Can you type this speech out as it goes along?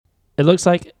It looks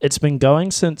like it's been going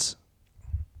since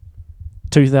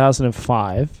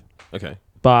 2005. Okay.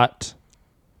 But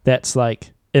that's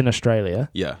like in Australia.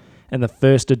 Yeah. And the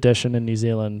first edition in New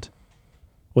Zealand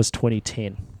was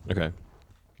 2010. Okay.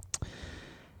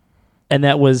 And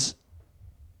that was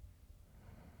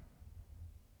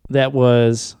we're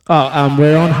on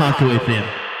Hahko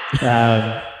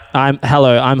FM. I'm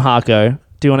Hahko.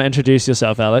 Do you want to introduce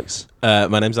yourself, Alex?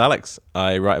 My name's Alex.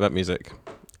 I write about music,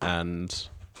 and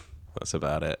that's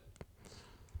about it.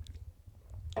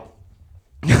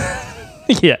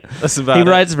 Yeah, that's about he it.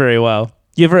 writes very well.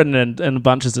 You've written in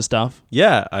bunches of stuff.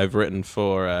 Yeah, I've written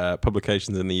for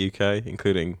publications in the UK,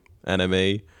 including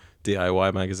NME,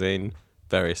 DIY Magazine,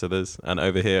 various others. And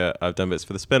over here, I've done bits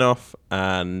for The Spin-Off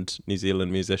and New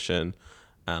Zealand Musician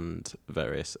and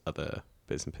various other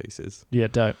bits and pieces. Yeah,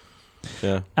 dope.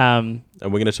 Yeah. And we're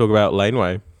going to talk about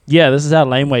Laneway. Yeah, this is our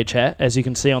Laneway chat, as you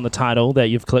can see on the title that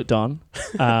you've clicked on.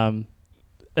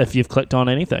 If you've clicked on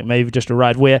anything, maybe you've just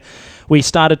arrived, where we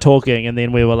started talking and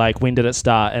then we were like, when did it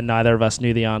start? And neither of us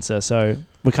knew the answer. So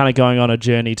we're kind of going on a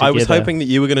journey together. I was hoping that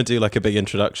you were going to do like a big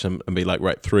introduction and be like,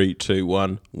 right, 3, 2,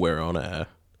 1, we're on air.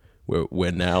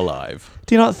 We're now live.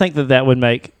 Do you not think that would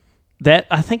make that?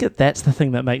 I think that's the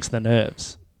thing that makes the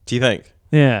nerves. Do you think?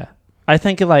 Yeah. I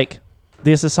think like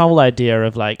there's this whole idea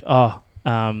of like,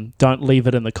 don't leave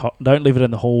it in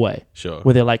the hallway. Sure.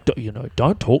 Where they're like,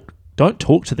 don't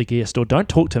talk to the guest or don't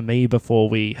talk to me before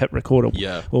we hit record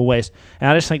or waste.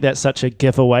 And I just think that's such a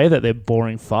giveaway that they're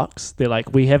boring fucks. They're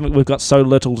like, we've got so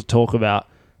little to talk about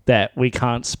that we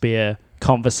can't spare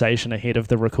conversation ahead of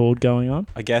the record going on.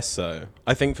 I guess so.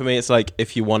 I think for me, it's like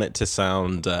if you want it to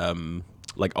sound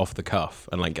like off the cuff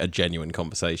and like a genuine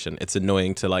conversation, it's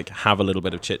annoying to like have a little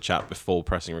bit of chit chat before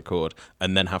pressing record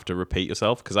and then have to repeat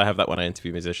yourself. Because I have that when I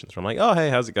interview musicians where I'm like, oh,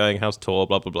 hey, how's it going? How's tour?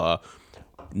 Blah, blah, blah.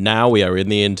 Now we are in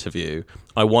the interview.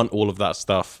 I want all of that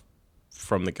stuff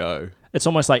from the go. It's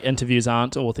almost like interviews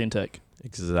aren't authentic.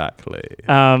 Exactly.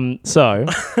 So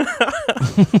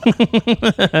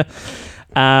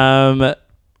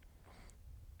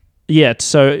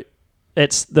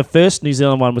it's the first New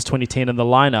Zealand one was 2010 in the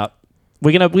lineup.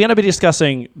 We're gonna be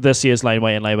discussing this year's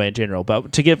Laneway and Laneway in general,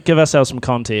 but to give ourselves some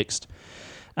context,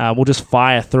 we'll just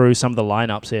fire through some of the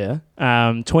lineups here.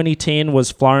 2010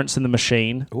 was Florence and the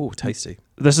Machine. Ooh, tasty.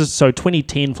 This is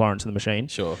 2010 Florence and the Machine.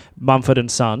 Sure. Mumford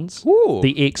 & Sons. Ooh.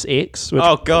 The XX,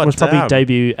 which damn. was probably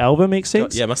debut album XX.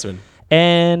 God, yeah, must have been.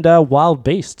 And Wild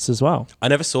Beasts as well. I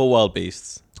never saw Wild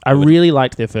Beasts. I really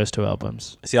liked their first two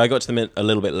albums. See, I got to them a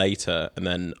little bit later, and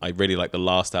then I really liked the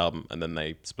last album, and then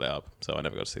they split up, so I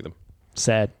never got to see them.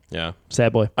 Sad. Yeah.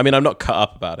 Sad boy. I mean, I'm not cut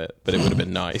up about it, but it would have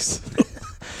been nice.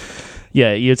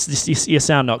 Yeah, you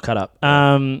sound not cut up.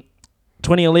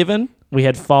 2011, we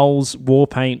had Foals,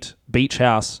 Warpaint, Beach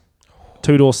House,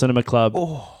 Two Door Cinema Club,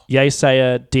 Yay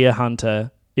Sayer, Deer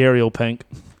Hunter, Ariel Pink,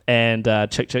 and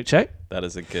Chick Chick Chick. That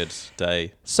is a good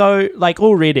day. So, like,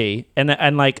 already,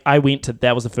 and like, I went to,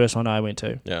 that was the first one I went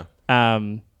to. Yeah.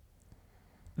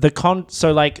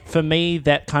 So, like, for me,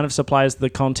 that kind of supplies the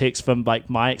context from, like,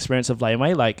 my experience of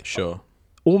Laneway. Like, sure.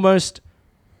 Almost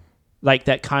like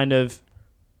that kind of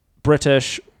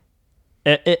British,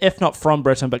 if not from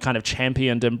Britain, but kind of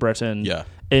championed in Britain,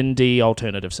 indie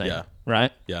alternative scene. Yeah.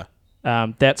 Right? Yeah.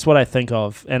 That's what I think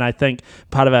of. And I think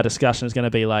part of our discussion is going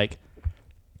to be like,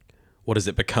 what does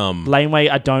it become? Laneway,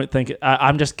 I don't think...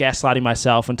 I'm just gaslighting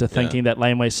myself into thinking that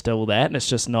Laneway's still that, and it's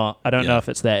just not. I don't know if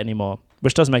it's that anymore,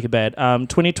 which doesn't make it bad.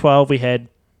 2012, we had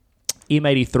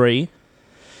M83,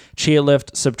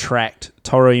 Chairlift, Subtract,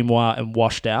 Toro y Moi, and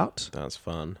Washed Out. That's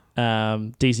fun.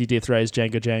 DZ Death Rays,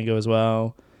 Django Django as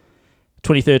well.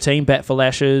 2013, Bat for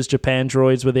Lashes, Japan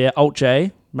Droids were there. Alt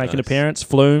J make an appearance.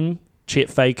 Flume,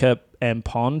 Chet Faker, and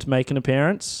Pond make an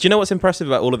appearance. Do you know what's impressive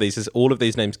about all of these is all of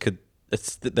these names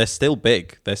they're still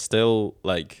big. They're still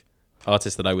like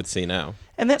artists that I would see now.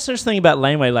 And that's the thing about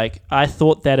Laneway. Like, I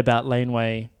thought that about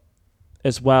Laneway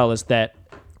as well, is that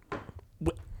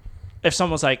if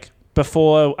someone's like,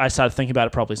 before I started thinking about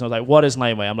it properly, so I was like, what is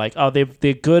Laneway? I'm like, oh,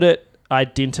 they're good at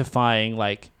identifying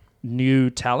like new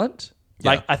talent.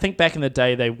 Yeah. Like, I think back in the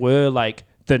day they were like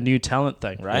the new talent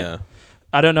thing, right? Yeah.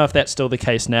 I don't know if that's still the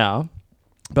case now.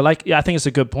 But like, I think it's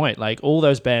a good point. Like, all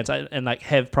those bands and like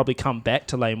have probably come back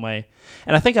to Laneway,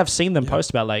 and I think I've seen them post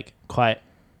about like quite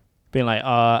being like,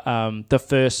 the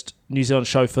first New Zealand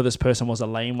show for this person was a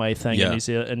Laneway thing in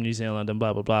New Zealand and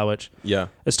blah blah blah, which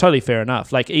is totally fair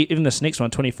enough. Like, even this next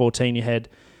one, 2014, you had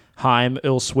Haim,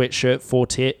 Earl Sweatshirt,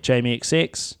 Fortet, Jamie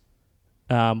XX,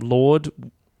 Lord,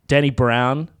 Danny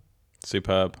Brown,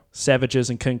 superb, Savages,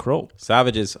 and King Cruel.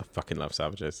 Savages, I fucking love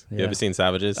Savages. You ever seen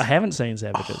Savages? I haven't seen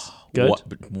Savages. Good.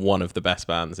 One of the best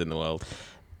bands in the world.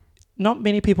 not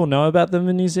many people know about them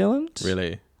in New Zealand.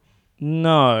 Really?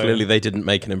 No. Clearly they didn't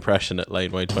make an impression at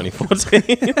Laneway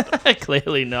 2014.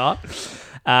 Clearly not.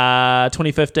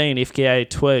 2015, FKA,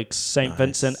 Twigs, St.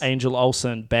 Vincent, Angel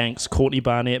Olsen, Banks, Courtney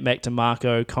Barnett, Mac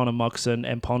DeMarco, Connor Moxon,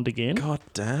 and Pond again. God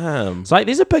damn. It's like,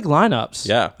 these are big lineups.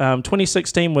 Yeah.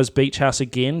 2016 was Beach House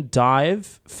again,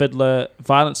 Dive, Fiddler,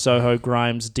 Violent Soho,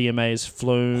 Grimes, DMA's,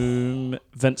 Flume,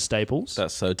 Vince Staples.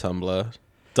 That's so Tumblr.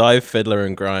 Dive, Fiddler,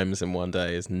 and Grimes in one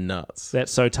day is nuts.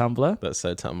 That's so Tumblr. That's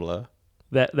so Tumblr.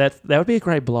 That would be a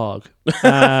great blog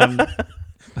on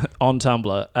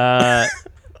Tumblr.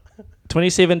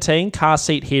 2017, Car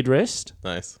Seat Headrest.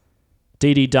 Nice.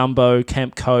 Dee Dumbo,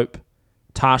 Camp Cope,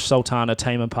 Tash Sultana,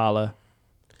 Tame Impala.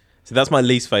 See, that's my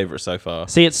least favourite so far.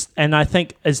 See, and I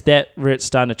think is that where it's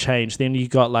starting to change. Then you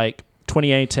got like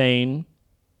 2018,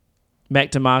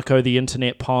 Mac DeMarco, The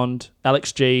Internet, Pond,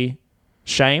 Alex G,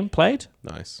 Shame played.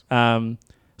 Nice.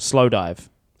 Slow Dive.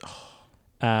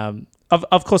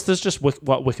 Of course, there's just what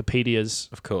Wikipedia's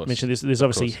Of course. mentioned. There's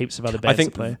obviously heaps of other bands I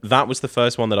think that play. that was the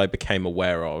first one that I became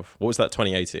aware of. What was that,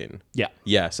 2018? Yeah.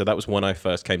 Yeah, so that was when I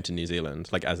first came to New Zealand,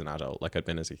 like as an adult, like I'd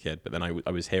been as a kid. But then I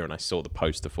was here and I saw the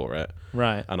poster for it.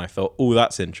 Right. And I thought, oh,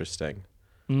 that's interesting.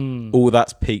 Oh,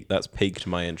 that's piqued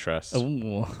my interest.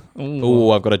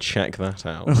 Oh, I've got to check that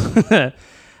out.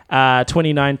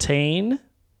 2019.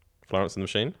 Florence and the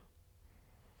Machine?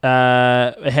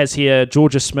 It has here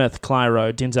Georgia Smith,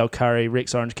 Clyro, Denzel Curry,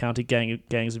 Rex Orange County,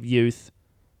 Gangs of Youth,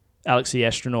 Alex the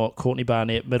Astronaut, Courtney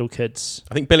Barnett, Middle Kids.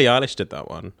 I think Billie Eilish did that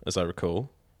one, as I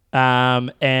recall.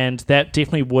 And that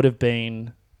definitely would have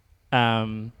been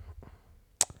Florence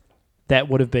and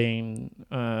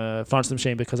the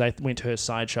Machine, because I went to her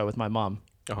sideshow with my mum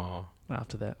Oh,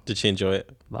 after that. did she enjoy it?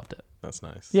 Loved it. That's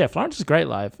nice. Yeah, Florence is great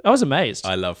live. I was amazed.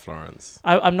 I love Florence.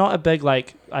 I'm not a big, I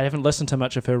haven't listened to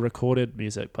much of her recorded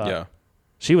music, but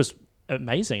she was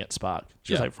amazing at Spark.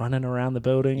 She was running around the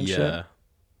building and shit.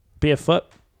 Barefoot.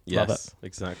 Yes, Love it.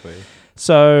 Exactly.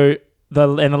 So, the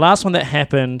last one that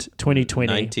happened,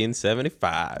 2020.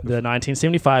 1975. The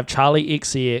 1975, Charlie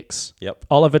XCX. Yep.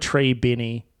 Oliver Tree,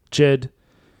 Benny, Jid,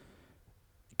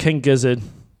 King Gizzard,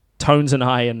 Tones and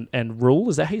I, and Rule.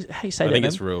 Is that how you say that? I think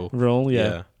it's Rule. Rule,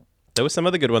 yeah. There were some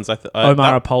other good ones.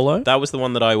 Omar Apollo. That was the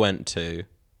one that I went to.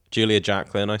 Julia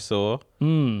Jacqueline I saw.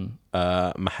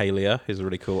 Mahalia, who's a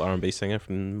really cool R&B singer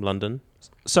from London.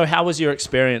 So how was your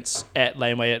experience at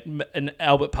Laneway in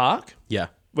Albert Park? Yeah.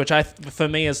 Which for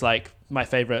me is like my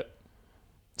favourite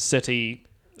city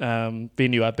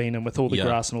venue I've been in, with all the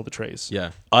grass and all the trees.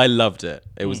 Yeah. I loved it.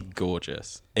 It was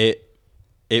gorgeous. It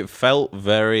felt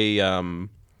very intimate.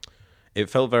 It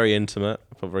felt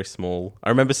very small. I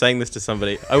remember saying this to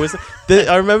somebody. I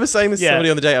remember saying this to somebody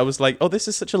on the day. I was like, "Oh, this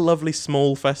is such a lovely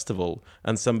small festival."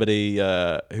 And somebody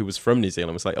who was from New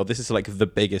Zealand was like, "Oh, this is like the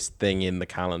biggest thing in the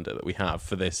calendar that we have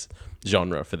for this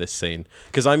genre, for this scene."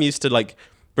 Because I'm used to like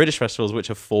British festivals, which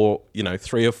are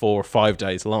 3 or 4 or 5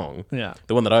 days long. Yeah.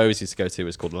 The one that I always used to go to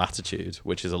is called Latitude,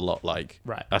 which is a lot like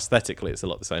aesthetically, it's a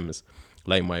lot the same as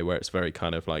Laneway, where it's very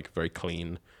kind of like very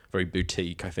clean, very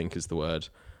boutique, I think is the word.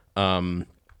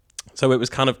 So it was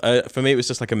kind of for me, it was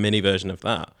just like a mini version of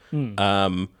that.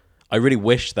 I really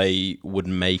wish they would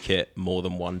make it more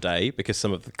than one day, because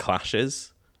some of the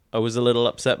clashes I was a little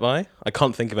upset by. I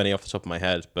can't think of any off the top of my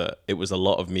head, but it was a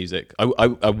lot of music.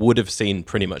 I would have seen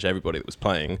pretty much everybody that was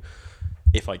playing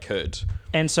if I could.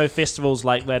 And so festivals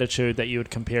like Latitude that you would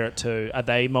compare it to, are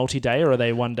they multi-day or are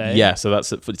they one day? Yeah, so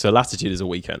Latitude is a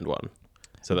weekend one.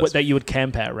 So that's that you would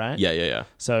camp at, right? Yeah.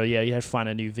 So you have to find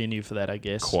a new venue for that, I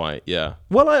guess. Quite, yeah.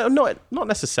 Well, not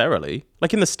necessarily.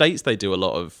 Like in the States, they do a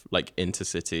lot of like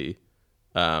intercity,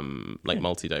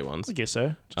 multi-day ones. I guess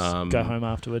so. Just go home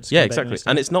afterwards. Yeah, exactly.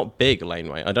 And it's not big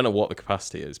Laneway. I don't know what the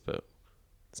capacity is, but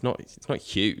it's not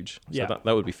huge. So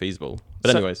that would be feasible.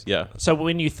 But anyways, yeah. So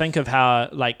when you think of how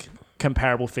like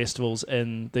comparable festivals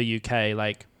in the UK,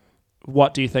 like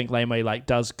what do you think Laneway like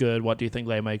does good? What do you think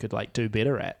Laneway could like do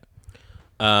better at?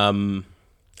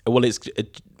 Well, it's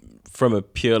from a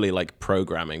purely like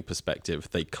programming perspective,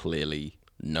 they clearly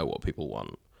know what people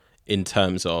want in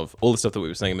terms of all the stuff that we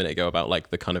were saying a minute ago about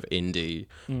like the kind of indie,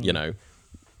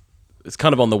 it's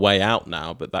kind of on the way out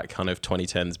now, but that kind of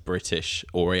 2010s British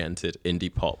oriented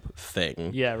indie pop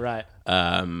thing. Yeah, right.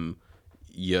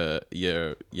 Your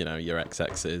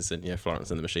XXs and your Florence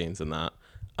and the Machines and that.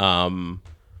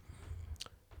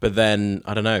 But then,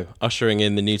 I don't know, ushering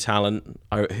in the new talent.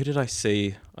 Who did I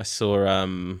see? I saw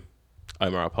Omar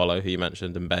Apollo, who you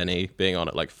mentioned, and Benny being on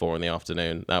at like 4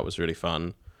 p.m. That was really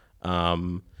fun.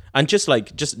 And just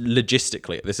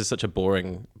logistically, this is such a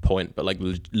boring point, but like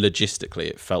logistically,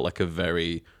 it felt like a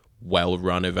very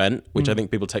well-run event, which I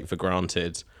think people take for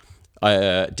granted.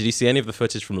 Did you see any of the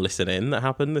footage from Listen In that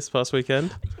happened this past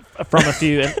weekend? From a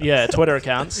few, Twitter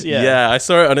accounts. Yeah, I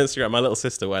saw it on Instagram. My little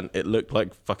sister went, it looked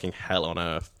like fucking hell on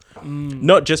earth.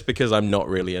 Not just because I'm not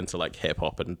really into like hip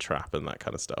hop and trap and that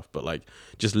kind of stuff, but like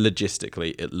just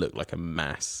logistically, it looked like a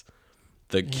mess.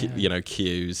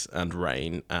 Queues and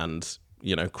rain and,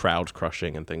 crowd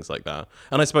crushing and things like that.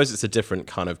 And I suppose it's a different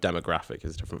kind of demographic,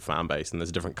 it's a different fan base, and there's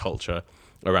a different culture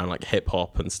around like hip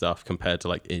hop and stuff compared to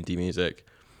like indie music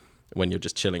when you're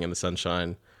just chilling in the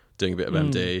sunshine, doing a bit of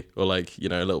MD or like, a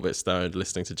little bit stoned,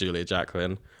 listening to Julia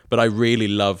Jacqueline. But I really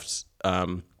loved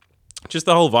just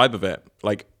the whole vibe of it.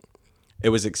 Like, it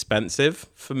was expensive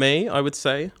for me, I would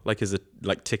say, like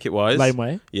ticket wise.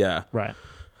 Laneway? Yeah. Right.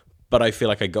 But I feel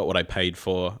like I got what I paid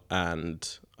for, and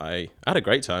I had a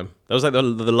great time. That was like the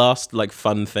last like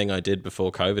fun thing I did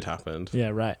before COVID happened. Yeah,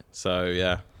 right. So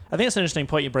yeah. I think it's an interesting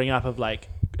point you bring up of like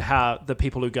how the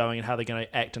people who are going and how they're going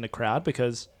to act in a crowd,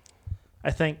 because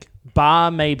I think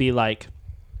bar maybe like,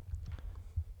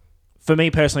 for me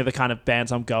personally, the kind of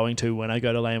bands I'm going to when I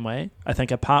go to Laneway, I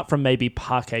think apart from maybe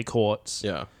Parquet Courts,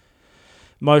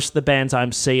 most of the bands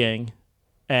I'm seeing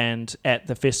and at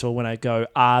the festival when I go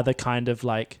are the kind of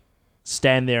like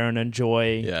stand there and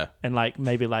enjoy and like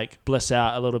maybe like bliss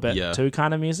out a little bit too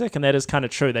kind of music. And that is kind of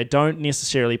true. They don't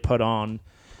necessarily put on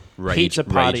pizza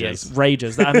parties,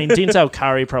 rages. I mean, Denzel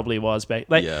Curry probably was back,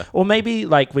 or maybe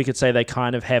like we could say they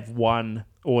kind of have one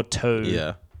or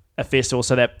two a festival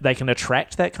so that they can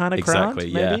attract that kind of crowd.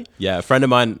 Maybe? Yeah. A friend of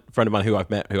mine who I've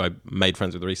met, who I made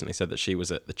friends with recently, said that she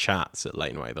was at the Chats at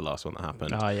Laneway, the last one that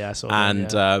happened. Oh yeah, I saw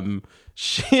that. And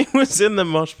she was in the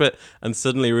mosh pit and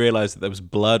suddenly realized that there was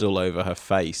blood all over her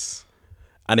face.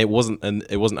 And it wasn't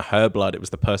her blood. It was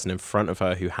the person in front of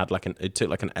her who had it took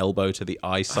like an elbow to the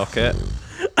eye socket.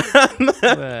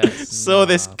 Saw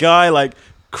this guy like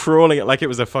crawling it like it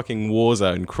was a fucking war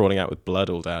zone, crawling out with blood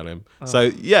all down him. So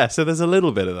there's a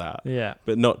little bit of that,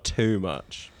 but not too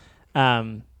much.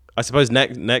 I suppose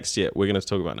next year we're going to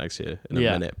talk about next year in a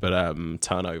minute, but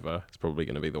Turnover is probably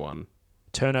going to be the one.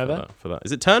 Turnover for that.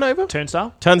 Is it Turnover?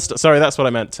 Turnstile. Sorry, that's what I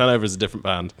meant. Turnover is a different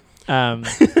band.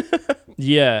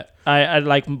 Yeah, I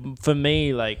like, for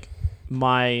me, like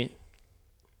my,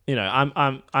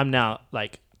 I'm now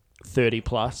like 30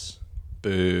 plus.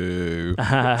 Boo.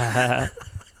 And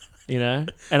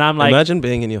I'm like, imagine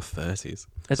being in your 30s.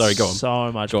 Sorry, go on.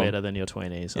 So much better than your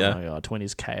 20s. Yeah. Oh my god,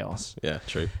 20s chaos. Yeah,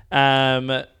 true.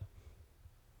 My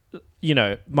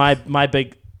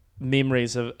big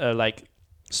memories of like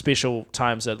special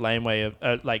times at Laneway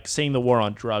are like seeing the War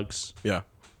on Drugs. Yeah.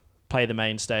 Play the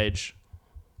main stage.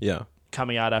 Yeah.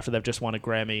 Coming out after they've just won a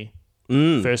Grammy.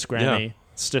 First Grammy. Yeah.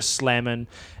 It's just slamming.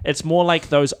 It's more like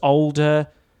those older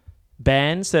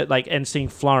bands that like, and seeing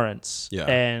Florence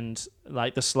and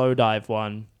like the Slow Dive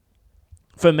one.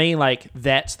 For me, like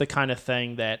that's the kind of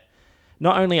thing that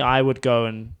not only I would go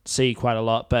and see quite a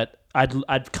lot, but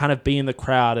I'd kind of be in the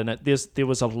crowd, and there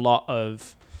was a lot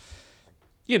of,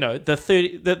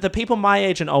 the people my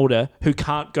age and older who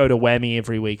can't go to Whammy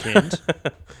every weekend.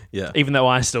 Even though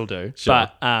I still do.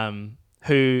 Sure.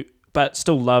 But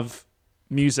still love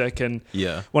music and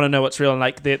want to know what's real, and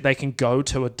like they can go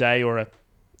to a day or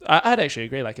I'd actually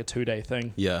agree, like a 2-day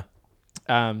thing. Yeah.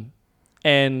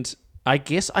 And I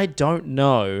guess I don't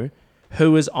know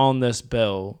who is on this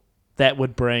bill that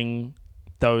would bring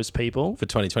those people for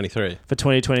 2023. For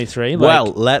 2023. Well,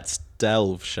 let's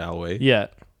delve, shall we? Yeah.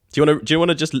 Do you want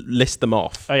to just list them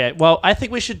off? Okay. Well, I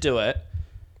think we should do it.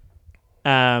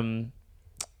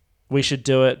 We should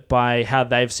do it by how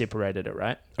they've separated it,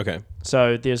 right? Okay.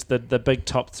 So there's the big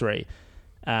top three: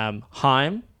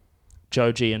 Haim,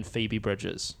 Joji, and Phoebe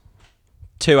Bridgers.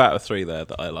 2 out of 3 there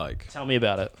that I like. Tell me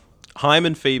about it. Haim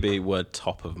and Phoebe were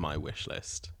top of my wish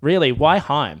list. Really? Why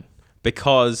Haim?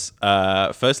 Because,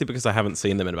 firstly, because I haven't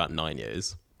seen them in about 9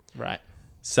 years. Right.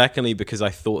 Secondly, because I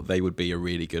thought they would be a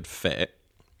really good fit.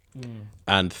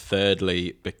 And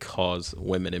thirdly, because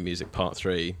Women in Music Part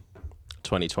 3,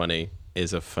 2020,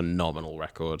 is a phenomenal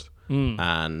record.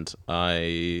 And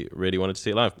I really wanted to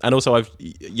see it live. And also,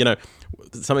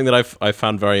 something that I've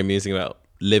found very amusing about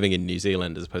living in New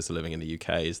Zealand as opposed to living in the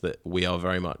UK is that we are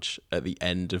very much at the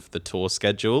end of the tour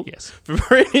schedule. Yes. For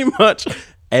pretty much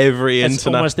every it's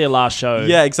almost their last show.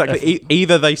 Yeah, exactly.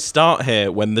 Either they start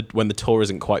here when the tour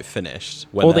isn't quite finished,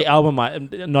 or the album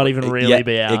might not even really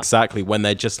be out. Exactly. When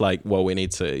they're just like, well, we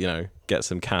need to, get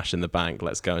some cash in the bank.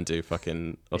 Let's go and do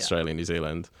fucking Australia, New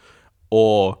Zealand.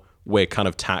 Or we're kind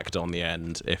of tacked on the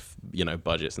end if,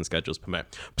 budgets and schedules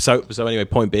permit. So anyway,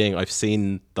 point being, I've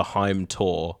seen the Haim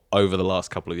tour over the last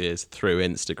couple of years through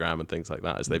Instagram and things like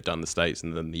that as they've done the States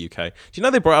and then the UK. Do you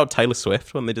know they brought out Taylor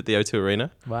Swift when they did the O2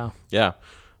 Arena? Wow. Yeah.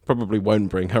 Probably won't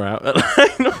bring her out.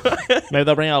 Maybe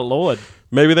they'll bring out Lord.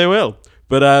 Maybe they will.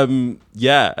 But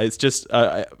yeah, it's just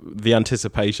the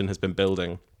anticipation has been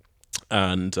building,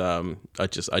 and I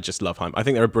just love Haim. I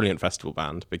think they're a brilliant festival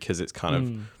band because it's kind of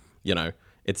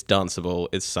it's danceable,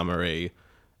 it's summery.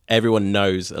 Everyone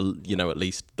knows at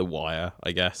least The Wire,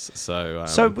 I guess. So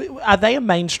are they a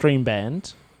mainstream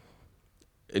band?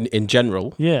 In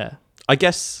general, Yeah, I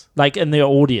guess. like in their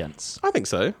audience. I think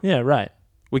so. Yeah, right.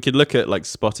 We could look at like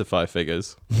Spotify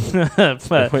figures.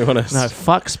 But, we wanna no,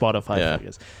 fuck Spotify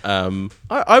figures.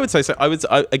 I would say so.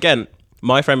 Again,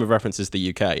 my frame of reference is the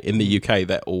UK. In the UK,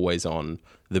 they're always on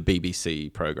the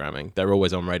BBC programming. They're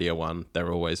always on Radio 1.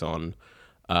 They're always on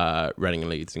Reading and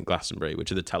Leeds and Glastonbury,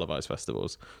 which are the televised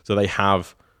festivals. So they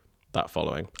have that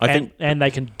following. I think, and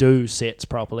they can do sets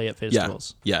properly at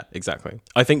festivals. Yeah, exactly.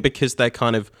 I think because they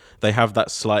have that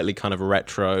slightly kind of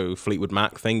retro Fleetwood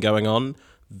Mac thing going on.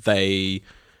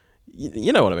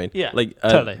 You know what I mean? Yeah, like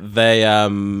totally.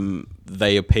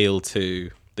 They appeal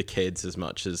to the kids as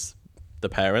much as the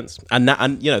parents, and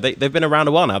they've been around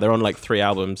a while now. They're on like 3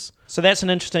 albums. So that's an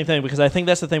interesting thing because I think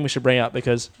that's the thing we should bring up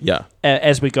because yeah,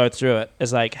 as we go through it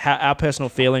is like how our personal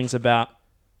feelings about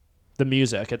the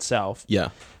music itself. Yeah,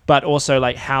 but also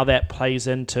like how that plays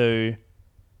into,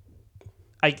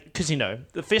 because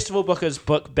the festival bookers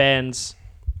book bands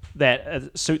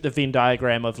that suit the Venn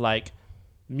diagram of like.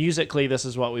 Musically, this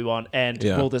is what we want, and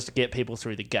will this get people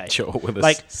through the gate? Sure, with a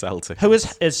like sell tickets. Who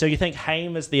is so you think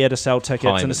Haim is there to sell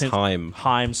tickets?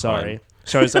 Haim, sorry.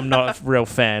 Shows I'm not a real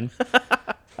fan.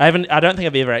 I don't think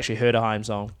I've ever actually heard a Haim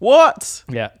song. What?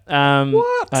 Yeah.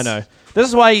 What? I know. This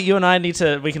is why you and I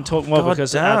we can talk more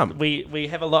because damn. We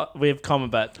have a lot we have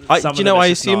common, but I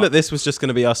assume that this was just going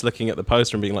to be us looking at the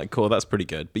poster and being like, "Cool, that's pretty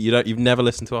good," but you've never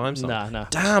listened to a Haim song. No.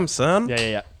 Damn, son.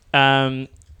 Yeah.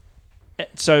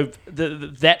 So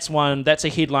that's a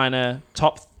headliner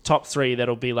top 3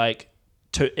 that'll be like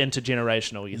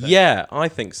intergenerational. You think? Yeah, I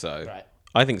think so. Right.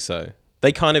 I think so.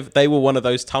 They were one of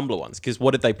those Tumblr ones because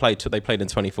what did they play? They played in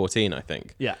 2014, I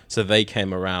think. Yeah. So they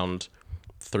came around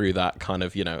through that kind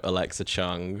of Alexa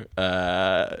Chung,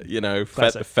 feather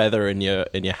in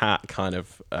your hat kind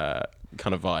of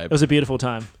vibe. It was a beautiful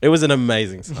time. It was an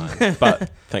amazing time,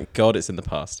 but thank God it's in the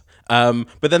past. But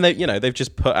then they've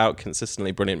just put out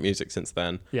consistently brilliant music since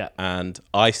then. Yeah. And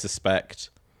I suspect,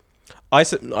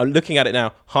 I'm looking at it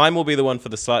now, Haim will be the one for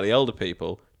the slightly older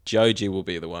people. Joji will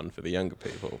be the one for the younger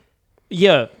people.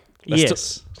 Yeah.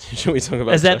 Yes. Should we talk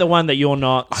about? Is that the one that you're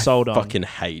not sold on? I fucking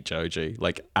hate Joji,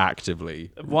 like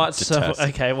actively. What's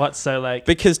so like?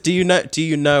 Because do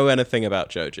you know anything about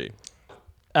Joji?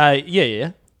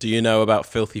 Yeah. Do you know about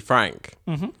Filthy Frank?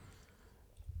 Mm-hmm.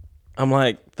 I'm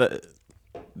like,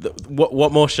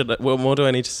 what more do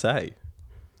I need to say?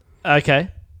 Okay.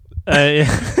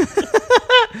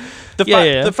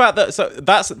 The fact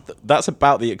that that's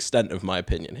about the extent of my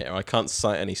opinion here. I can't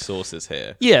cite any sources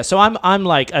here. Yeah, so I'm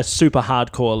like a super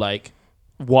hardcore like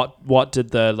what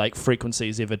did the like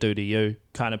frequencies ever do to you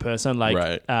kind of person, like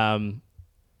right.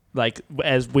 Like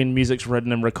as when music's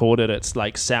written and recorded, it's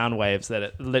like sound waves that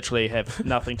it literally have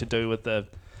nothing to do with the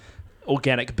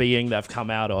organic being they've come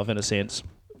out of in a sense.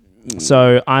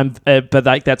 So but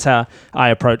like that's how I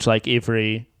approach like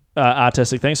every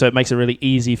artistic thing. So it makes it really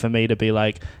easy for me to be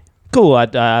like, cool,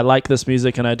 I like this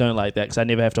music and I don't like that because I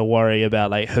never have to worry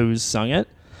about like who's sung it.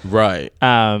 Right.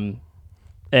 And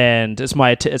it's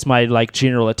my like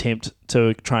general attempt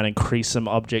to try and increase some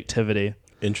objectivity.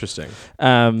 Interesting.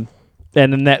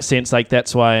 And in that sense, like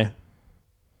that's why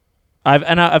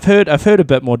I've heard a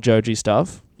bit more Joji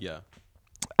stuff. Yeah.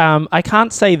 I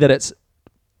can't say that it's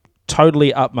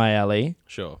totally up my alley.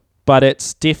 Sure. But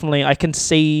it's definitely I can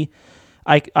see.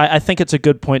 I think it's a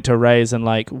good point to raise and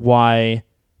like why.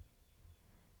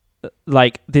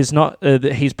 Like there's not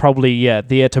he's probably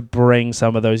there to bring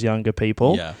some of those younger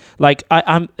people. Yeah. Like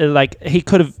I'm like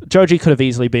Joji could have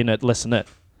easily been at Listen It.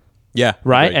 Yeah.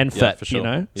 Right? Agreed. And fit, for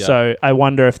sure. Yeah. So I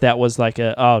wonder if that was like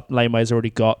Laneway's already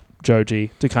got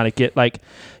Joji to kind of get like,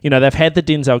 they've had the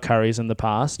Denzel Currys in the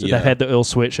past. Yeah. They've had the Earl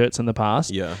Sweatshirts in the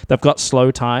past. Yeah. They've got Slow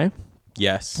Tie.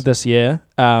 Yes. This year.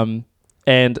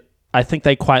 And I think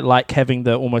they quite like having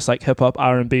the almost like hip hop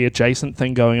R&B adjacent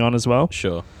thing going on as well.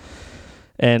 Sure.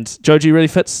 And Joji really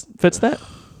fits that.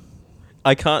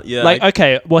 I can't. Yeah. Like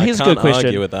okay. Well, here's a good question.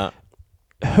 Argue with that.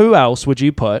 Who else would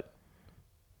you put?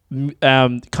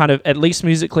 Kind of at least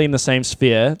musically in the same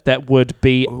sphere that would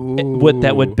be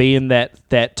in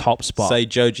that top spot. Say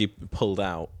Joji pulled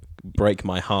out, break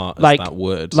my heart as like that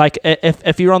word. Like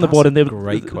if you're on the board and they're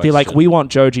like, we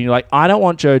want Joji, and you're like, I don't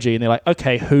want Joji, and they're like,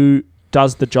 okay, who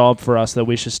does the job for us that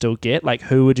we should still get? Like,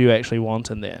 who would you actually want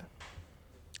in there?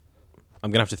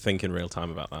 I'm gonna have to think in real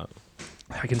time about that.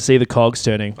 I can see the cogs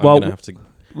turning. I'm gonna have to.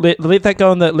 Let that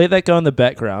go in the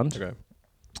background. Okay.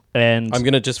 And I'm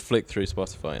gonna just flick through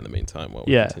Spotify in the meantime while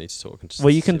we continue to talk. And just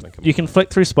well, you can flick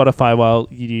through Spotify while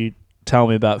you tell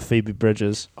me about Phoebe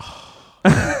Bridgers.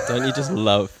 Don't you just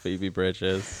love Phoebe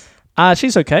Bridgers?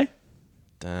 She's okay.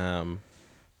 Damn.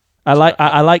 I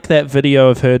like that video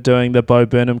of her doing the Bo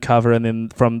Burnham cover, and then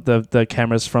from the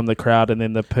cameras from the crowd, and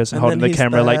then the person holding the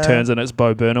camera like turns and it's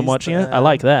Bo Burnham watching it. I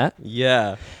like that.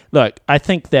 Yeah. Look, I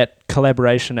think that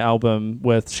collaboration album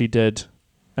she did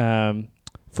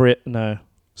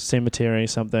Cemetery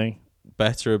something.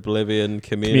 Better Oblivion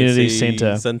Community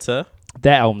Center.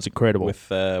 That album's incredible. With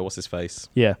what's his face?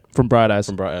 Yeah, from Bright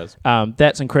Eyes.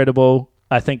 That's incredible.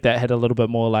 I think that had a little bit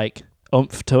more like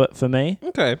oomph to it for me.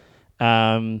 Okay.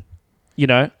 You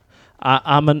know,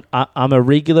 I'm a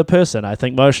regular person. I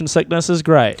think motion sickness is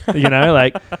great. You know,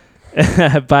 like,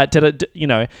 but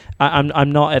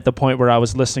I'm not at the point where I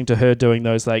was listening to her doing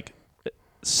those like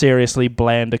seriously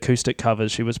bland acoustic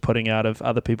covers she was putting out of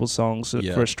other people's songs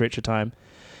for a stretch of time.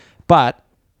 But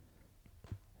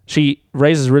she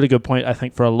raises a really good point, I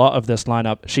think, for a lot of this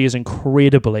lineup. She is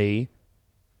incredibly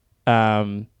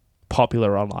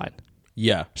popular online.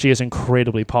 Yeah. She is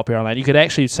incredibly popular online. You could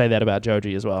actually say that about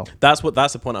Joji as well. That's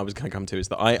the point I was going to come to, is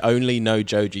that I only know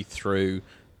Joji through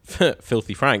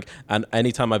Filthy Frank, and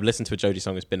anytime I've listened to a Joji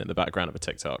song, it's been in the background of a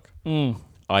TikTok.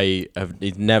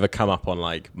 It's never come up on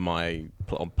like on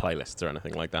playlists or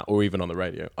anything like that, or even on the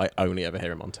radio. I only ever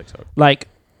hear him on TikTok. Like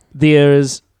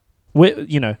there's,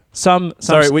 some.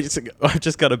 Sorry, I've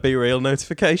just got a Be Real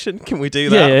notification. Can we do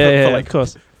that? Yeah, of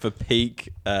course. For peak.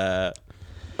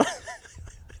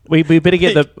 We better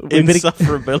get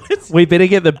insufferability. We better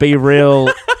get the Be Real.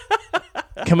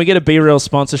 Can we get a Be Real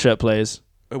sponsorship, please?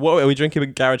 What are we drinking? A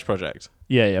Garage Project?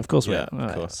 Yeah, of course we are. Yeah,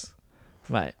 of course.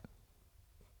 Mate.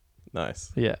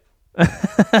 Nice. Yeah.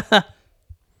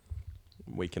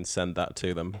 We can send that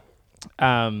to them.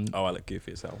 I look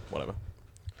goofy as hell. Whatever.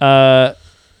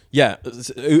 Yeah,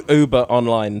 Uber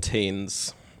online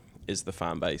teens is the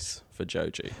fan base for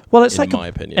Joji. Well, it's in my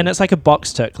opinion, and it's like a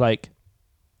box tick. Like,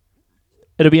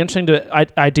 it'll be interesting to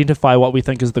identify what we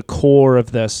think is the core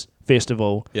of this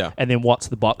festival. Yeah. And then what's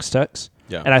the box ticks.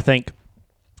 Yeah. And I think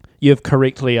you've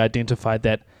correctly identified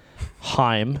that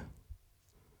Haim.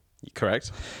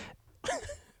 Correct.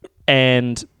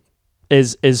 And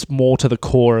is more to the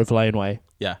core of Laneway.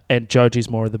 Yeah. And Joji's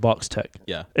more of the box tick.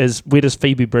 Yeah. Where does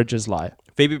Phoebe Bridgers lie?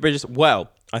 Phoebe Bridgers, well,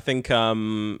 I think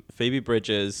Phoebe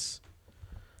Bridgers,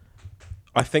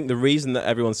 I think the reason that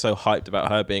everyone's so hyped about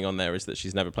her being on there is that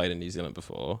she's never played in New Zealand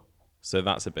before. So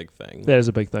that's a big thing. That is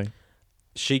a big thing.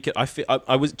 She could,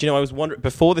 I was wondering,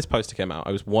 before this poster came out,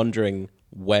 I was wondering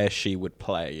where she would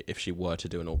play if she were to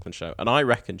do an Auckland show. And I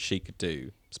reckon she could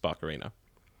do Spark Arena.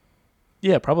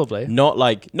 Yeah, probably. Not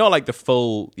like the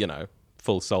full,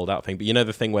 full sold out thing, but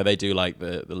the thing where they do like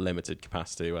the limited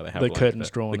capacity where they have the like curtains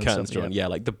drawn, the curtains drawn,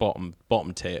 like the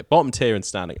bottom tier and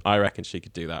standing. I reckon she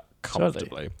could do that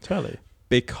comfortably, totally.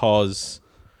 Because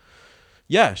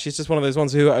she's just one of those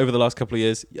ones who over the last couple of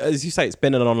years, as you say, it's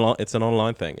an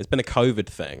online thing. It's been a COVID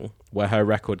thing where her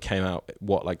record came out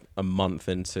like a month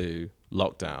into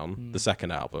lockdown, the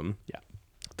second album,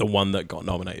 the one that got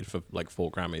nominated for like 4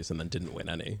 Grammys and then didn't win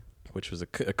any, which was a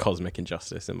cosmic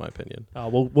injustice in my opinion. Oh,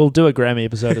 we'll do a Grammy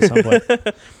episode at some point.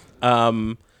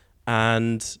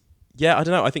 And yeah, I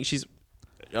don't know. I think she's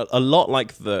a lot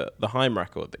like the Haim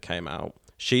record that came out.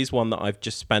 She's one that I've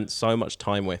just spent so much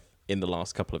time with in the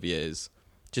last couple of years,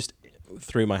 just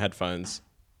through my headphones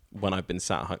when I've been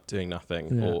sat doing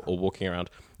nothing or walking around.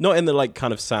 Not in the like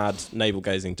kind of sad,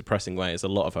 navel-gazing, depressing way as a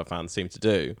lot of her fans seem to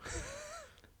do.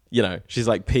 She's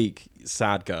like peak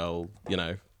sad girl,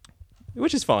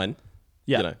 which is fine.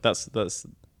 Yeah. That's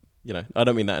I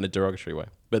don't mean that in a derogatory way,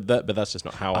 but that's just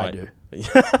not how I do.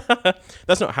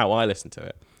 That's not how I listen to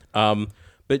it.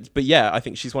 But yeah, I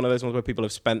think she's one of those ones where people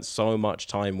have spent so much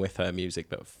time with her music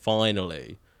that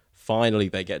finally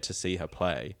they get to see her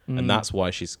play, and that's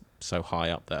why she's so high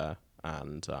up there.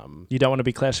 And you don't want to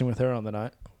be clashing with her on the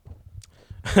night.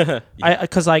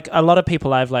 Because like a lot of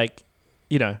people I've like,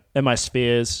 in my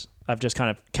spheres, I've just kind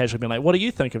of casually been like, "What do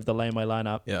you think of the Laneway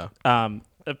lineup?" Yeah.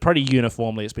 Pretty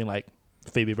uniformly, it's been like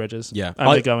Phoebe Bridgers. Yeah, I'm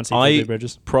gonna go and see Phoebe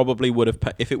Bridgers. Probably would have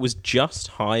if it was just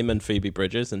Haim and Phoebe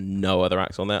Bridgers and no other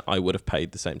acts on there. I would have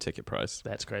paid the same ticket price.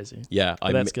 That's crazy. Yeah,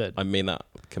 that's good. I mean that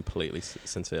completely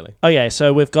sincerely. Okay,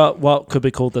 so we've got what could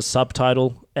be called the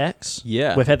subtitle acts.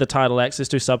 Yeah, we've had the title acts. Let's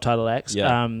do subtitle acts.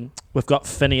 Yeah. We've got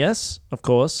Phineas, of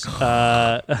course, Billie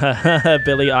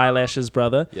Eilish's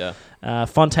brother. Yeah.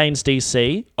 Fontaine's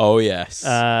DC. Oh yes.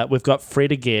 We've got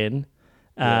Fred again.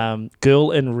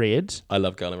 Girl in Red. I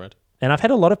love Girl in Red. And I've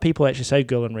had a lot of people actually say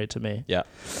Girl in Red to me. Yeah.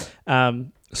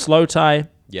 Slow Tie.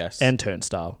 Yes. And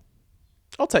Turnstile.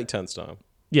 I'll take Turnstile.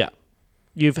 Yeah.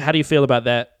 How do you feel about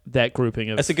that grouping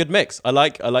of? It's a good mix. I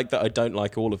like that I don't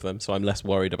like all of them, so I'm less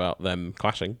worried about them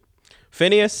clashing.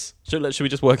 Phineas, should we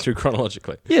just work through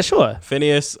chronologically? Yeah, sure.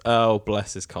 Phineas, oh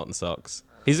bless his cotton socks.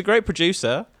 He's a great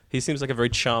producer. He seems like a very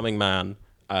charming man.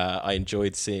 I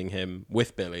enjoyed seeing him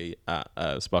with Billy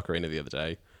at Spark Arena the other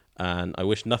day, and I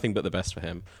wish nothing but the best for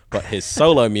him. But his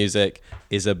solo music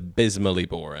is abysmally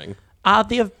boring. Are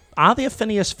there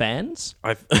Phineas fans?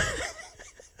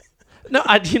 No,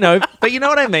 but you know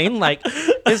what I mean? Like,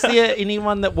 is there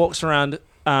anyone that walks around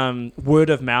word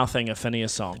of mouthing a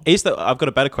Phineas song? I've got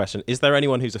a better question. Is there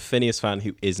anyone who's a Phineas fan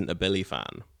who isn't a Billy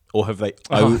fan? Or have they...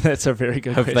 that's a very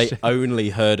good question. Have they only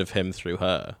heard of him through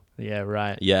her? Yeah,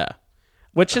 right. Yeah.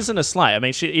 Which isn't a slight. I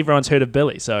mean, everyone's heard of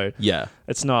Billy, so yeah,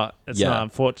 it's not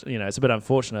unfortunate. You know, it's a bit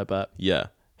unfortunate, but yeah,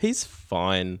 he's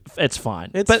fine. It's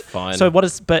fine. It's fine. So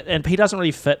and he doesn't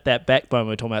really fit that backbone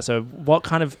we're talking about. So what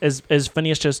kind of is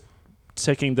Phineas just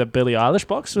ticking the Billie Eilish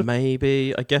box with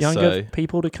maybe I guess younger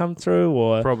people to come through,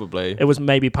 or probably it was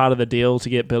maybe part of the deal to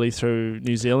get Billy through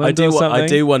New Zealand. I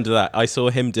do wonder that. I saw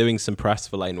him doing some press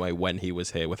for Laneway when he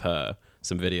was here with her.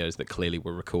 Some videos that clearly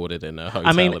were recorded in a hotel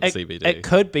at the CBD. It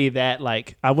could be that,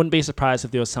 like, I wouldn't be surprised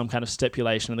if there was some kind of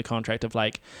stipulation in the contract of,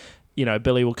 like, you know,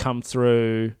 Billy will come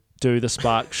through, do the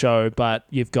Spark show, but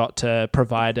you've got to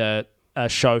provide a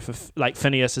show for, like,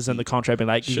 Phineas is in the contract, being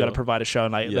like, you got to provide a show,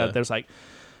 and like, there's like,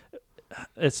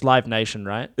 it's Live Nation,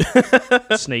 right?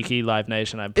 Sneaky Live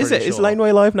Nation. I'm pretty sure. Is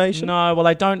Laneway Live Nation? No, well,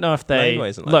 I don't know if they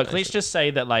look. Let's just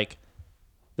say that, like,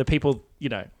 the people, you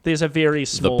know, there's a very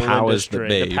small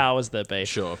industry. The powers that be.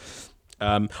 Sure.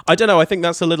 I don't know. I think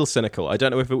that's a little cynical. I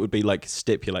don't know if it would be like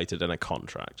stipulated in a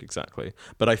contract exactly,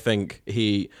 but I think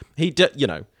he you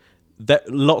know,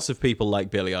 that lots of people like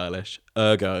Billie Eilish,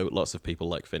 ergo lots of people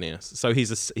like Phineas. So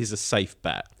he's a safe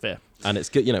bet. Fair. And it's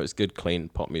good, you know, it's good clean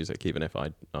pop music, even if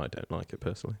I don't like it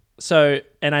personally. So,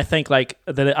 and I think like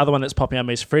the other one that's popping up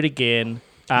is Fred Again.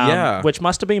 Which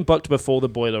must have been booked before the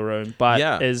Boiler Room,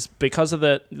 but is because of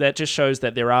that just shows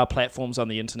that there are platforms on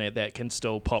the internet that can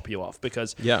still pop you off,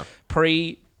 because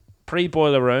pre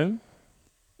Boiler Room,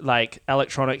 like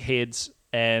electronic heads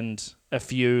and a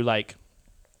few like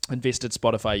invested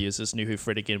Spotify users knew who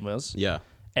Fred Again was. Yeah.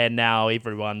 And now he's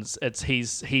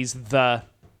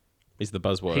the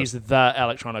buzzword. He's the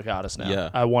electronic artist now.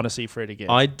 Yeah. I want to see Fred Again.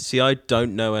 I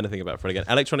don't know anything about Fred Again.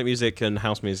 Electronic music and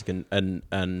house music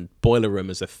and Boiler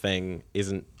Room as a thing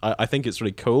isn't... I think it's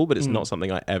really cool, but it's not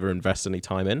something I ever invest any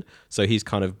time in. So he's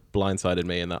kind of blindsided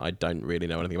me in that I don't really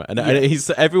know anything about. And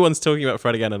everyone's talking about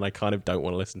Fred Again, and I kind of don't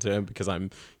want to listen to him because I'm,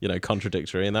 you know,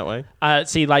 contradictory in that way.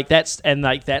 See, like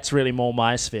that's really more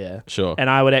my sphere. Sure.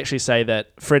 And I would actually say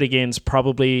that Fred Again's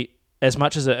probably, as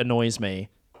much as it annoys me,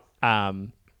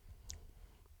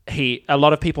 a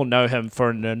lot of people know him for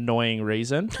an annoying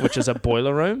reason, which is a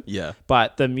Boiler Room. Yeah.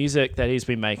 But the music that he's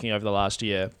been making over the last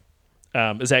year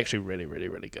is actually really, really,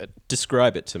 really good.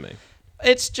 Describe it to me.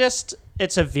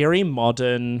 It's a very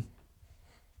modern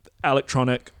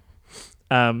electronic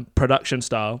production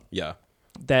style. Yeah.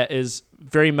 That is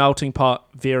very melting pot,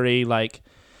 very like,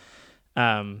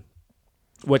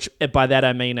 which by that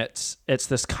I mean it's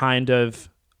this kind of,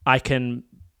 I can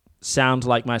sound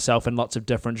like myself in lots of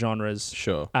different genres.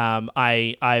 Sure.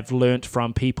 I've learnt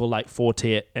from people like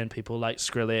Fortet and people like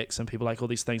Skrillex and people like all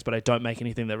these things, but I don't make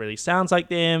anything that really sounds like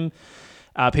them.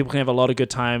 People can have a lot of good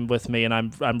time with me, and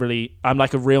I'm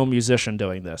like a real musician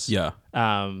doing this. Yeah.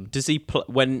 Does he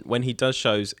when he does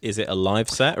shows? Is it a live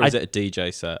set or is it a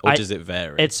DJ set, or does it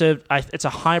vary? It's a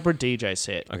hybrid DJ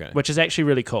set, okay, which is actually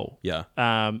really cool.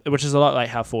 Yeah. Which is a lot like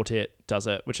how Fortet does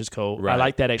it, which is cool. Right. I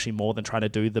like that actually more than trying to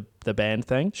do the band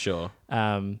thing. Sure.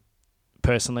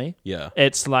 Personally, yeah,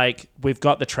 it's like we've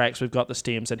got the tracks, we've got the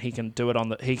stems, and he can do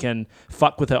it he can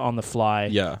fuck with it on the fly.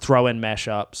 Yeah. Throw in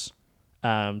mashups.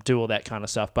 Do all that kind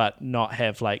of stuff, but not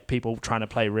have like people trying to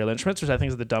play real instruments, which I think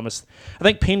is the dumbest. I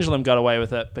think Pendulum got away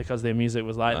with it because their music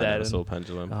was like that. I saw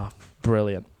Pendulum. Oh,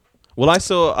 brilliant. Well, I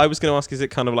was going to ask, is it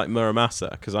kind of like Muramasa?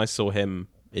 Because I saw him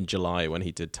in July when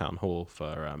he did Town Hall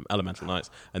for Elemental Nights,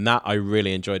 and that I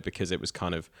really enjoyed because it was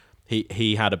kind of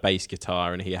he had a bass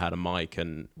guitar and he had a mic,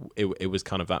 and it was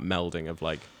kind of that melding of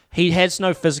like, he has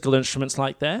no physical instruments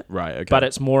like that, right? Okay, but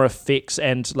it's more effects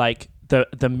and like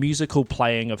the musical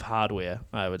playing of hardware,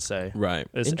 I would say, right,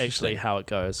 is actually how it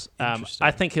goes.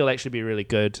 I think he'll actually be really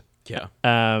good. Yeah.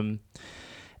 And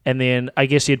then I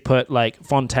guess you'd put like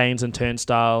Fontaines and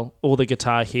Turnstile, all the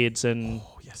guitar heads, and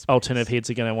Yes, alternative heads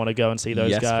are going to want to go and see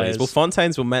those yes, guys. please. Well,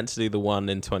 Fontaines were meant to do the one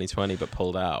in 2020, but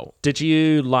pulled out. Did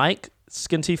you like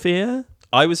Skinty Fear?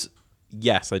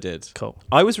 Yes, I did. Cool.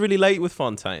 I was really late with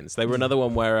Fontaines. They were another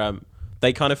one where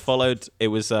they kind of followed. It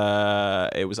was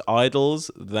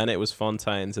Idols, then it was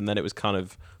Fontaines, and then it was kind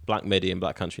of Black Midi and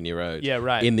Black Country New Road. Yeah,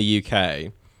 right. In the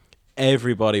UK,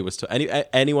 everybody was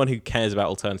anyone who cares about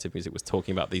alternative music was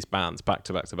talking about these bands back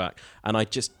to back to back, and I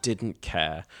just didn't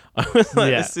care. I was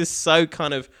like, this is so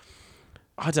kind of.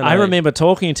 I don't know. I remember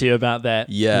talking to you about that.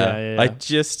 Yeah. I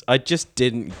just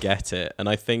didn't get it, and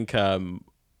I think I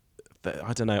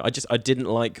don't know. I didn't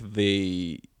like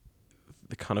the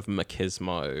kind of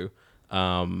machismo.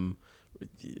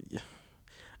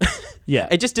 Yeah.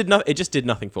 It just did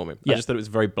nothing for me. Yeah. I just thought it was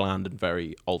very bland and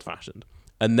very old fashioned.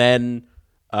 And then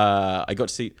I got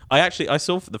to see. I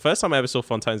saw the first time I ever saw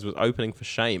Fontaines was opening for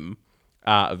Shame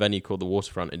at a venue called the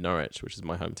Waterfront in Norwich, which is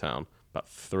my hometown, about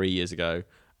 3 years ago.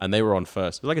 And they were on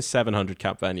first. It was like a 700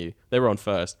 cap venue. They were on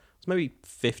first. There was maybe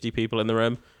 50 people in the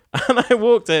room. And I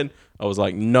walked in. I was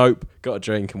like, nope. Got a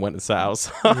drink and went and sat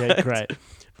outside. Yeah, great.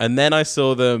 And then I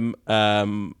saw them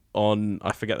on,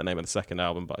 I forget the name of the second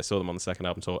album, but I saw them on the second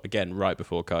album tour, again, right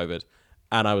before COVID.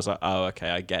 And I was like, oh, okay,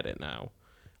 I get it now.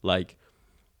 Like,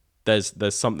 there's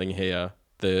something here.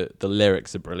 The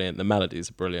lyrics are brilliant. The melodies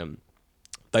are brilliant.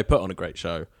 They put on a great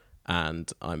show.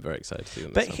 And I'm very excited to see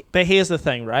them. But here's the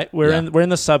thing, right? We're in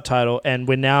the subtitle, and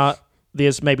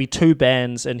there's maybe 2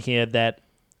 bands in here that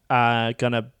are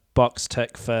gonna box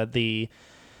tick for the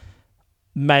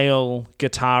male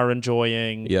guitar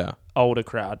enjoying older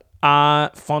crowd.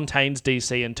 Are Fontaines,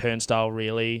 DC, and Turnstile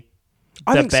really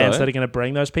the bands that are going to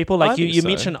bring those people? Like you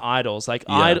mentioned Idols, like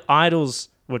Idols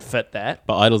would fit that.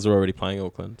 But Idols are already playing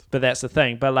Auckland. But that's the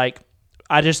thing. But like,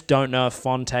 I just don't know if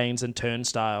Fontaines and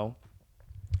Turnstile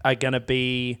are going to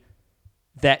be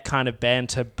that kind of band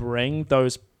to bring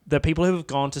the people who have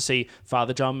gone to see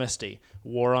Father John Misty,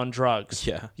 War on Drugs,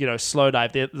 Slow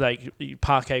Dive, they're like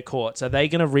Parquet Courts. Are they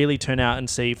going to really turn out and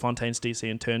see Fontaines, DC,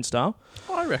 and Turnstile?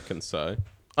 I reckon so.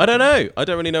 I don't know. I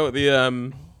don't really know what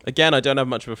the again, I don't have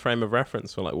much of a frame of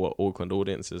reference for like what Auckland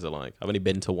audiences are like. I've only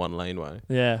been to one laneway.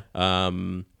 Yeah.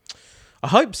 I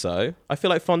hope so. I feel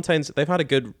like Fontaines, they've had a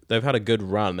good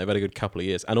run. They've had a good couple of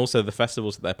years. And also the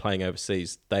festivals that they're playing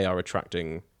overseas, they are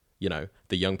attracting, the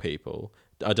young people.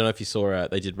 I don't know if you saw,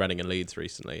 they did Reading and Leeds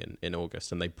recently in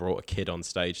August, and they brought a kid on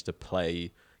stage to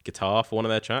play guitar for one of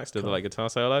their tracks, do the like guitar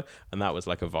solo, and that was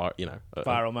like a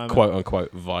viral moment, quote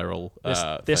unquote viral.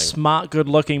 They're smart,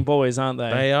 good-looking boys, aren't they?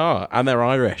 They are, and they're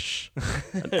Irish.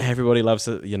 And everybody loves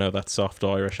that soft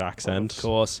Irish accent. Of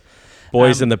course,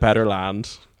 boys in the better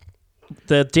land.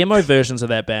 The demo versions of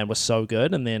that band were so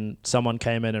good, and then someone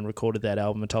came in and recorded that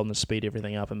album and told them to speed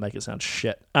everything up and make it sound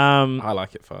shit. I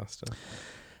like it faster.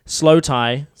 Slow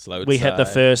Tie. We hit the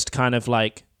first kind of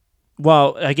like,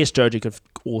 well, I guess Joji could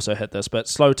also hit this, but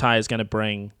Slow Tie is going to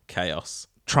bring chaos.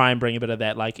 Try and bring a bit of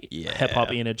that like hip hop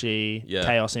energy,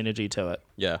 chaos energy to it.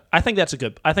 Yeah, I think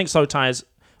I think Slow Tie is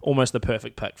almost the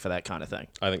perfect pick for that kind of thing.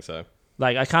 I think so.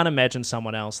 Like, I can't imagine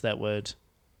someone else that would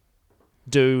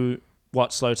do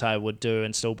what Slow Tie would do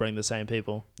and still bring the same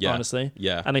people, honestly.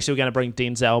 Yeah. Unless you're going to bring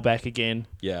Denzel back again.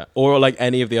 Yeah. Or like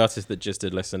any of the artists that just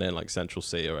did Listen In, like Central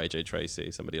C or AJ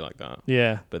Tracy, somebody like that.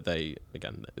 Yeah. But they've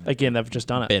just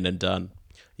done it. Been and done.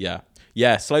 Yeah.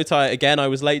 Yeah, Slow Tie, again, I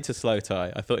was late to Slow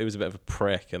Tie. I thought it was a bit of a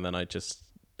prick, and then I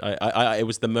it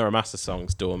was the Muramasa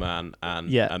songs, Doorman, and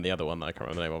the other one that I can't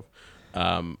remember the name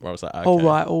of, where I was like, okay.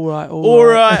 All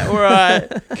right.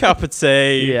 Cup of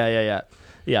tea.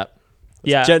 Yeah.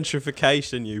 It's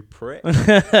gentrification, you prick.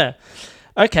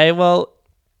 Okay, well,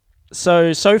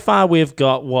 so far we've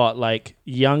got what, like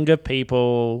younger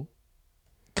people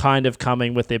kind of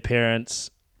coming with their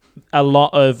parents, a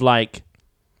lot of like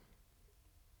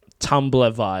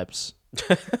Tumblr vibes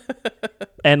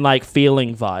and like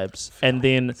feeling vibes, and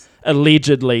then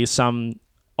allegedly some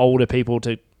older people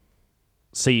to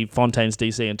see Fontaines,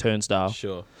 DC, and Turnstile.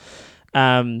 Sure.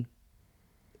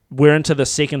 We're into the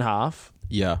second half.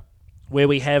 Yeah. Where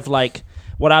we have like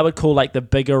what I would call like the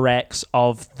bigger acts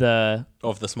of the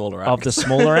smaller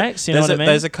acts. You know what I mean?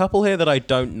 There's a couple here that I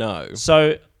don't know.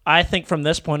 So I think from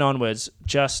this point onwards,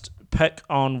 just pick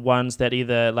on ones that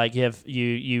either like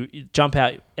you jump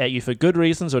out at you for good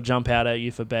reasons or jump out at you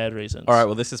for bad reasons. All right.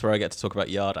 Well, this is where I get to talk about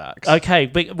Yard Acts. Okay,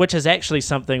 which is actually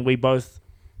something we both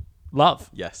love.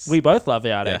 Yes. We both love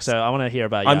Yard Acts, so I want to hear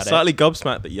about Yard Acts. I'm slightly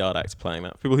gobsmacked that Yard Acts are playing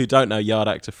that. For people who don't know, Yard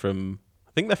Acts are from,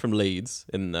 I think they're from Leeds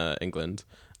in England,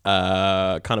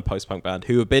 kind of post-punk band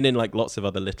who have been in like lots of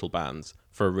other little bands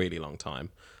for a really long time.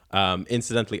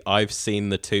 Incidentally, I've seen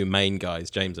the two main guys,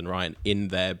 James and Ryan, in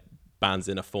their bands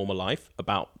in a former life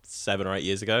about 7 or 8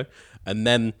 years ago. And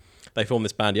then they formed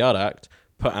this band Yard Act,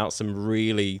 put out some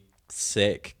really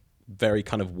sick, very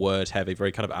kind of word heavy,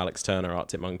 very kind of Alex Turner,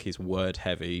 Arctic Monkeys, word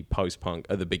heavy post-punk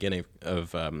at the beginning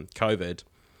of COVID.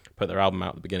 Put their album out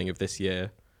at the beginning of this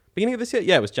year. Beginning of this year?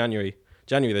 Yeah, it was January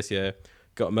this year.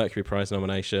 Got a Mercury Prize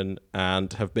nomination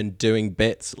and have been doing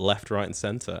bits left, right, and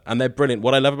centre. And they're brilliant.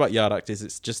 What I love about Yard Act is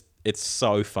it's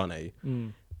so funny.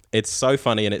 It's so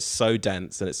funny and it's so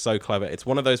dense and it's so clever. It's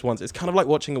one of those ones, it's kind of like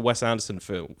watching a Wes Anderson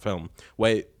film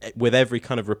where with every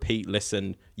kind of repeat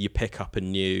listen, you pick up a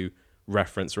new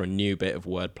reference or a new bit of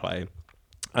wordplay.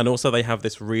 And also they have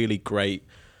this really great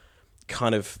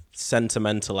kind of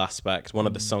sentimental aspect. One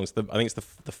of the songs, I think it's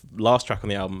the last track on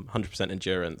the album, 100%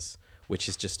 Endurance, which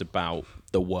is just about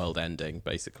the world ending,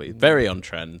 basically. Very on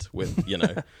trend with,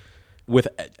 with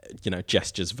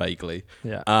gestures vaguely.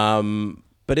 Yeah.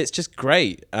 But it's just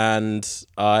great, and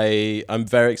I'm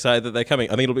very excited that they're coming.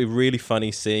 I think it'll be really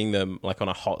funny seeing them like on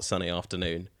a hot sunny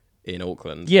afternoon in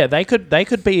Auckland. Yeah, they could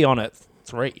be on at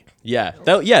 3. Yeah,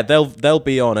 they'll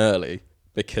be on early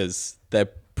because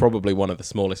they're probably one of the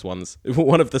smallest ones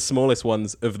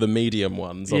of the medium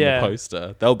ones on the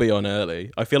poster. They'll be on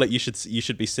early. I feel like you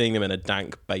should be seeing them in a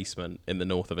dank basement in the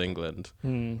north of England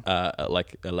at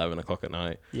like 11 o'clock at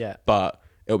night. Yeah, but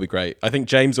it'll be great. I think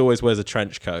James always wears a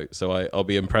trench coat, so I'll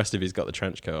be impressed if he's got the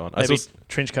trench coat on. Maybe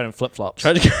trench coat and flip-flops.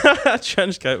 Trench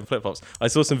coat and flip-flops. I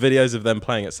saw some videos of them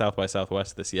playing at South by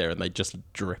Southwest this year, and they just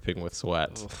dripping with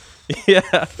sweat. Yeah,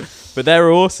 but they're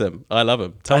awesome. I love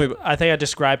them. I think I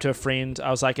described to a friend, I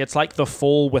was like, it's like The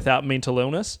Fall without mental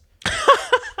illness.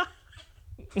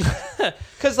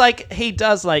 Because like he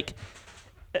does like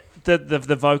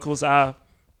the vocals are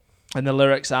and the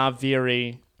lyrics are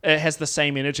very... It has the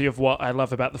same energy of what I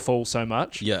love about The Fall so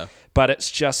much. Yeah. But it's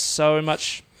just so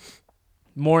much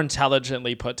more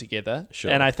intelligently put together. Sure.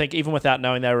 And I think even without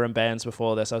knowing they were in bands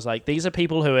before this, I was like, these are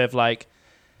people who have like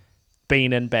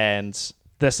been in bands.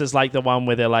 This is like the one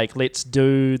where they're like, let's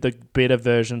do the better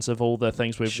versions of all the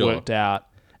things we've worked out.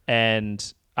 And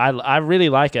I really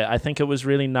like it. I think it was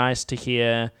really nice to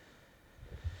hear...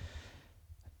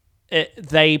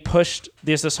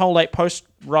 There's this whole like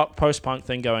post-rock, post-punk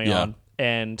thing going on.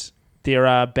 And there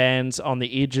are bands on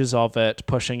the edges of it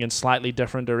pushing in slightly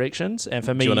different directions. And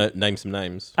for me, do you want to name some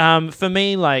names? For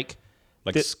me, like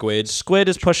Squid. Squid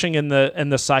is pushing in the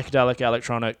psychedelic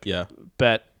electronic. Yeah.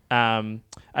 But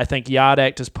I think Yard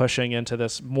Act is pushing into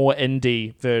this more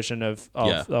indie version of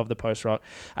the post rock.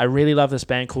 I really love this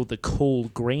band called the Cool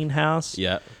Greenhouse.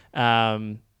 Yeah.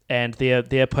 And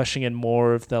they're pushing in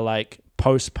more of the like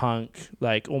post-punk,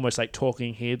 like almost like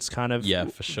Talking Heads kind of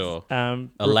for sure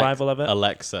revival of it.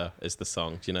 Alexa is the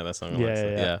song. Do you know that song, Alexa?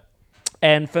 Yeah.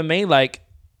 And for me, like,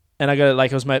 and I got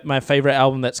like, it was my favorite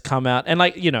album that's come out, and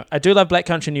like, I do love Black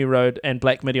Country New Road and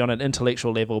Black Midi on an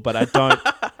intellectual level, but I don't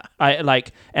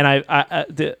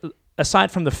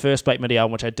aside from the first Black Midi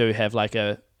album, which I do have like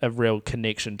a real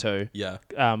connection to,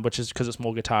 which is because it's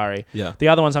more guitar-y. Yeah. The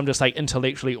other ones I'm just like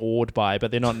intellectually awed by, but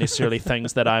they're not necessarily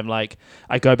things that I'm like,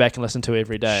 I go back and listen to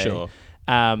every day. Sure.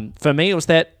 For me, it was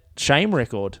that Shame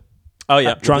record. Oh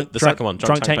yeah, the second one,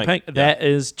 Drunk Tank Pink. Yeah. That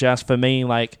is just for me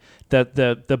like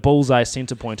the bullseye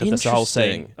center point of this whole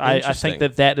scene. I think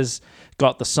that has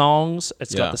got the songs,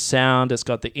 it's got the sound, it's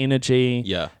got the energy.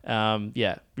 Yeah.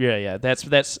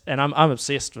 That's and I'm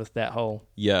obsessed with that whole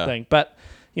thing. But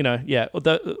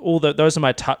those are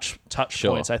my touch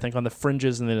points, I think, on the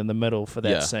fringes and then in the middle for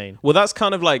that scene. Well, that's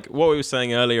kind of like what we were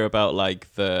saying earlier about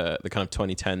like the kind of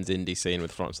 2010s indie scene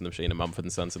with Florence and the Machine and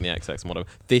Mumford & Sons and the XX model.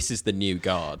 This is the new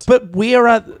guard. But where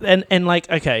are and like,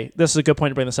 okay, this is a good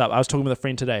point to bring this up. I was talking with a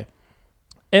friend today.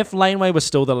 If Laneway was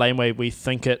still the Laneway we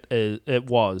think it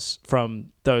was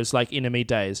from those like Enemy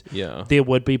days, there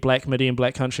would be Black Midi and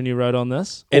Black Country New Road on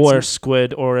this, or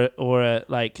Squid, or a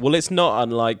like. Well, it's not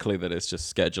unlikely that it's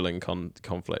just scheduling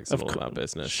conflicts and all that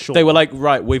business. Sure. They were like,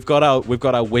 right, we've got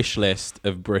our wish list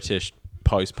of British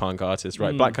post-punk artists,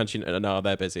 right? Black Country, no,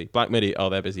 they're busy. Black Midi, oh,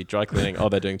 they're busy. Dry Cleaning, oh,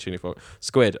 they're doing tuning for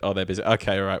Squid, oh, they're busy.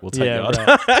 Okay, all right, we'll take Yard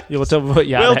Act.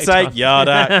 We'll take Yard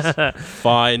Act.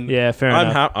 Fine. Yeah, fair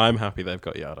enough. I'm happy they've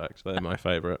got Yard Act. They're my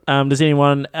favourite. Does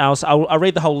anyone else? I'll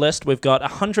read the whole list. We've got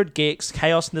 100 Gex,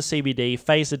 Chaos in the CBD,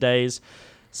 Phaser Days,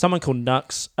 someone called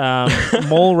Nux,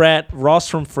 Mallrat, Ross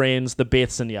from Friends, the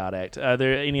Beths, and Yard Act. Are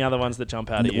there any other ones that jump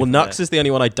out at you? Well, Nux is the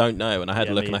only one I don't know, and I had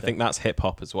a look, and I think that's hip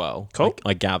hop as well. Cool.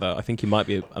 I gather. I think he might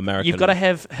be American. You've got to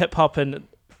have hip hop and,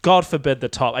 God forbid, the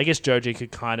top. I guess Joji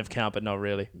could kind of count, but not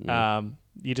really.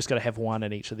 You just got to have one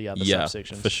in each of the other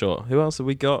subsections. For sure. Who else have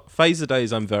we got? Phaser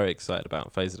Days I'm very excited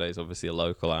about. Phaser Days obviously a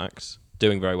local act,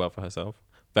 doing very well for herself.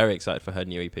 Very excited for her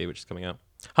new EP, which is coming out.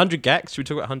 100 Gex. Should we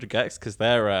talk about 100 Gex? Because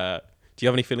they're... do you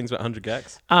have any feelings about 100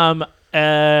 Gex?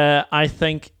 I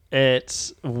think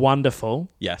it's wonderful.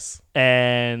 Yes.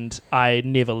 And I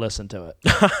never listen to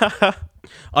it.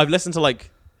 I've listened to like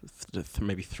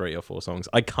maybe 3 or 4 songs.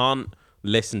 I can't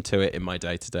listen to it in my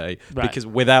day-to-day because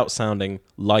without sounding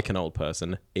like an old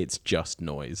person, it's just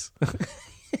noise.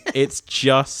 It's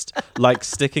just like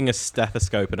sticking a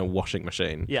stethoscope in a washing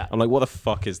machine. Yeah. I'm like, what the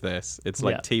fuck is this? It's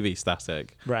like TV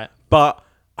static. Right. But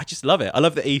I just love it. I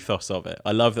love the ethos of it.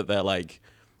 I love that they're like,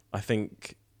 I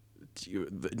think,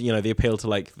 you know, the appeal to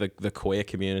like the queer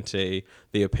community,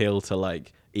 the appeal to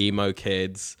like emo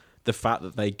kids, the fact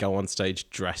that they go on stage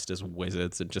dressed as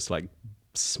wizards and just like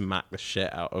smack the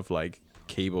shit out of like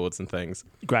keyboards and things.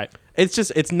 Great.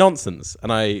 It's nonsense,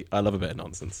 and I love a bit of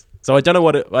nonsense. So I don't know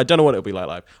what it'll be like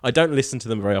live. I don't listen to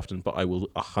them very often, but I will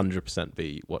 100%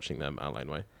 be watching them at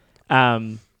Laneway.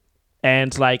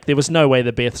 And like there was no way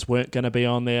the Beths weren't going to be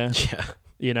on there. Yeah.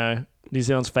 You know, New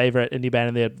Zealand's favourite indie band,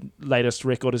 and their latest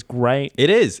record is great. It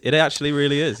is. It actually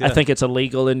really is. Yeah. I think it's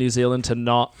illegal in New Zealand to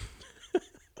not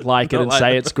like it and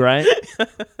say it's great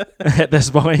at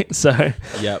this point. So,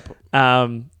 yep.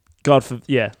 God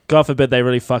forbid they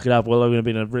really fuck it up. We're going to be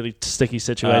in a really sticky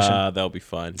situation. They'll be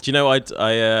fine. Do you know, I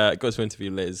got to interview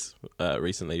Liz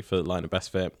recently for Line of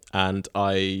Best Fit, and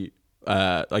I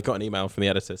got an email from the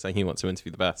editor saying he wants to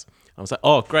interview the Beths. I was like,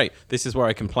 oh, great. This is where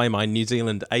I can play my New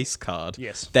Zealand Ace card.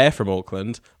 Yes. They're from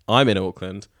Auckland. I'm in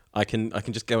Auckland. I can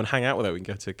just go and hang out with her. We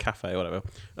can go to a cafe or whatever.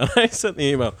 And I sent the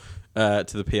email to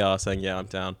the PR saying, yeah, I'm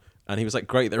down. And he was like,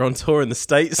 great, they're on tour in the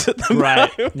States at the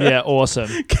moment. Yeah, awesome.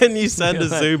 Can you send a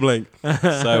Zoom link?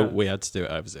 So we had to do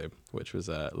it over Zoom, which was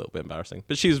a little bit embarrassing.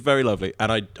 But she was very lovely.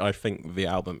 And I think the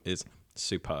album is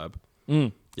superb.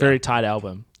 Very tight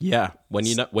album. Yeah. When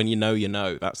you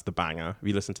know, that's the banger. Have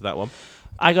you listened to that one?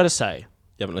 I got to say.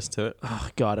 You haven't listened to it? Oh,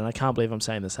 God, and I can't believe I'm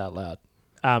saying this out loud.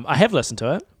 I have listened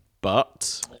to it.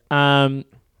 But? And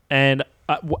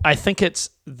I think it's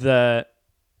the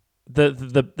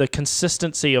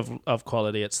consistency of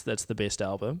quality. That's the best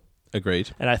album. Agreed.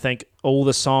 And I think all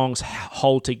the songs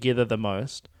hold together the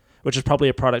most, which is probably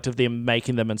a product of them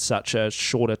making them in such a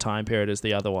shorter time period as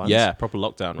the other ones. Yeah, proper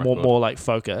lockdown record. More like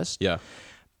focused. Yeah.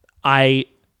 I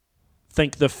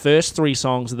think the first 3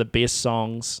 songs are the best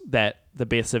songs that the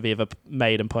Beths have ever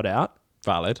made and put out.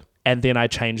 Valid. And then I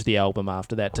changed the album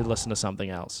after that to listen to something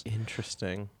else.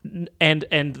 Interesting. And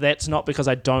that's not because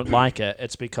I don't like it.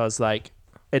 It's because like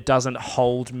it doesn't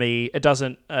hold me. It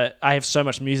doesn't. I have so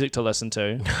much music to listen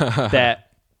to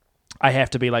that I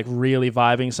have to be like really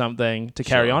vibing something to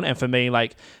carry on. And for me,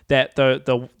 like that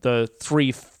the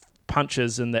 3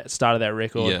 punches in the start of that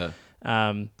record. Yeah.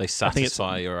 They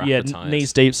satisfy your appetite. Yeah,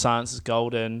 Knees Deep, Silence is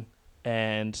Golden,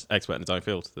 and Expert in a Dying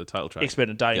Field, the title track. Expert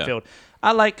in a Dying Field.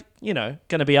 I like, going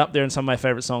to be up there in some of my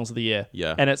favorite songs of the year.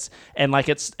 Yeah. And it's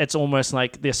almost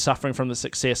like they're suffering from the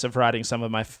success of writing some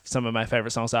of my favorite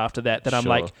songs after that I'm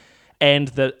like, and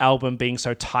the album being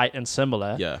so tight and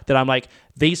similar that I'm like,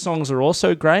 these songs are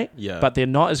also great, but they're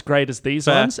not as great as these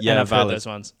ones, and I've heard those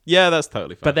ones. Yeah, that's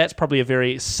totally fair. But that's probably a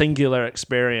very singular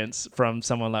experience from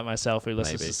someone like myself who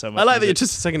listens to so much I like music. that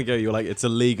just a second ago you were like, it's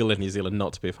illegal in New Zealand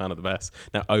not to be a fan of the Beths.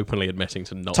 Now openly admitting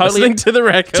to not listening to the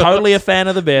record. Totally a fan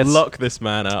of the Beths. Lock this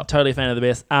man up. Totally a fan of the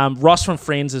Beths. Ross from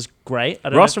Friends is great.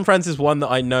 Ross from Friends is one that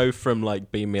I know from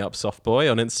like Beam Me Up Soft Boy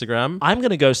on Instagram. I'm going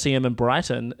to go see him in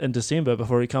Brighton in December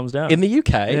before he comes down. In the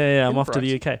UK? Yeah, I'm off to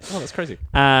the UK. Oh, that's crazy.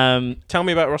 Tell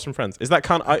me about Ross from Friends. Is that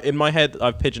kind of, in my head,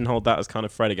 I've pigeonholed that as kind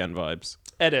of Fred again vibes.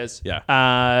 It is. Yeah.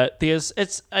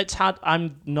 It's hard.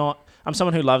 I'm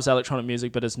someone who loves electronic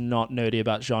music, but is not nerdy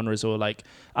about genres or like,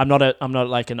 I'm not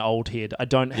like an old head. I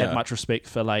don't have much respect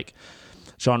for like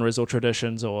genres or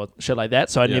traditions or shit like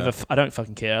that. So I don't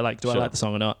fucking care. Like, do I like the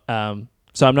song or not?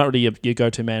 So I'm not really your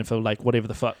go-to man for like whatever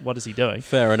the fuck, what is he doing?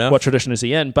 Fair enough. What tradition is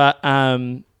he in? But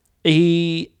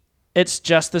it's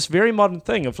just this very modern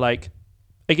thing of like,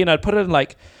 again, I'd put it in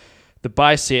like the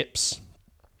Biceps,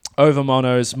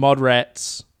 Overmonos, Mod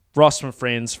Rats, Ross from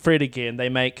Friends, Fred again. They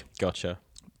make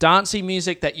dancey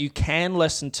music that you can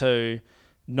listen to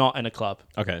not in a club.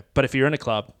 Okay. But if you're in a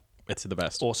club, it's the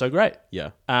best. Also great.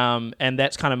 Yeah. And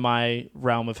that's kind of my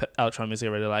realm of electronic music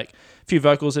I really like. A few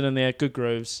vocals in there, good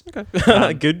grooves.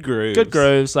 Okay. Good grooves. Good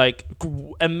grooves, like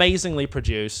amazingly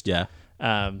produced. Yeah.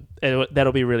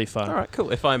 That'll be really fun. All right,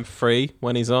 cool. If I'm free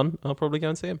when he's on, I'll probably go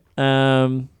and see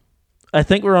him. I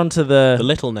think we're on to the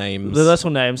little names. The little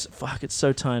names. Fuck, it's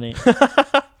so tiny.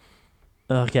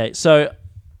 Okay, so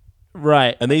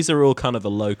right. And these are all kind of the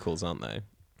locals, aren't they?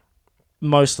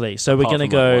 Mostly. So we're going to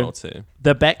go like one or two.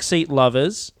 The Backseat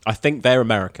Lovers. I think they're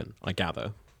American, I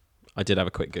gather. I did have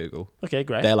a quick Google. Okay,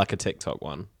 great. They're like a TikTok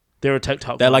one. They're a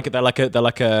TikTok. They're like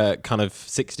a kind of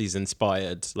 60s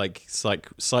inspired like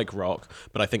psych rock,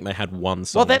 but I think they had one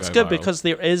song. Well, that's go good viral. because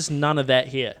there is none of that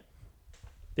here.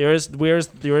 There is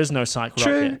no psych rock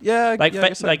True. here. Yeah. Like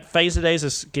yeah, like Phaser Days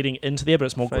is getting into there, but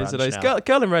it's more grunge Days. now.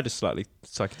 Girl in Red is slightly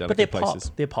psychedelic. But they're in places.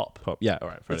 pop. They're pop. Pop. Yeah. All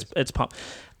right. It's pop.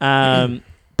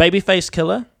 Babyface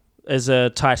Killer is a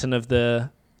titan of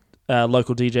the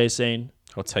local DJ scene.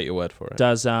 I'll take your word for it.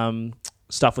 Does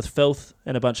stuff with Filth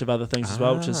and a bunch of other things as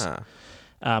well, which is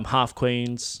Half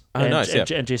Queens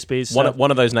and Jess B's.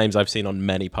 One of those names I've seen on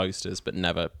many posters, but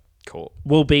never caught.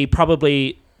 Will be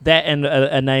probably that and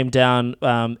a name down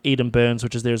Eden Burns,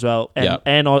 which is there as well,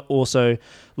 and also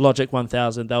Logic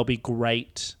 1000. They'll be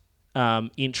great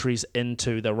entries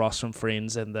into the Ross from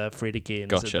Friends and the Fred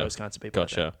Agains and those kinds of people.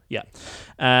 Gotcha. Yeah.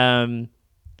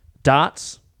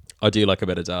 Darts. I do like a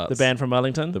bit of Darts. The band from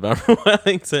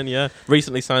Wellington. Yeah.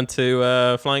 Recently signed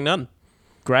to Flying Nun.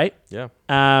 Great. Yeah.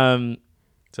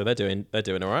 So they're doing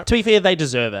all right. To be fair, they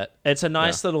deserve it. It's a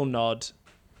nice little nod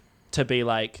to be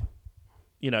like,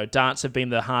 Darts have been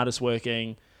the hardest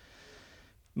working,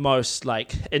 most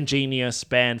like ingenious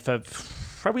band for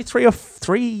probably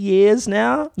 3 years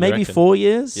now, maybe 4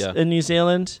 years in New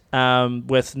Zealand,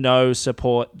 with no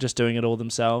support, just doing it all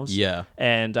themselves. Yeah.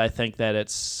 And I think that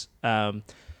it's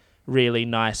really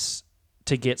nice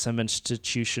to get some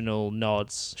institutional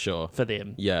nods for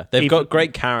them. Yeah. They've got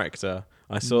great character.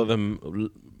 I saw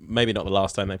them, maybe not the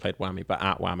last time they played Whammy, but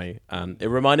at Whammy. And it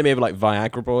reminded me of like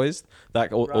Viagra Boys,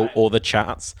 or the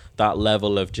Chats, that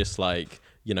level of just like,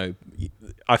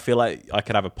 I feel like I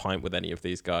could have a pint with any of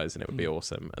these guys and it would be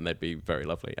awesome and they'd be very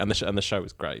lovely. And the show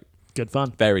was great. Good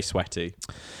fun. Very sweaty.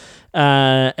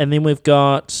 And then we've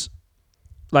got,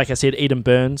 like I said, Eden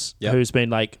Burns, who's been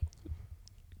like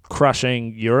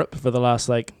crushing Europe for the last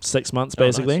like 6 months,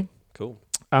 basically. Nice. Cool.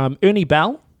 Ernie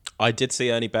Bell. I did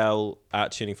see Ernie Bell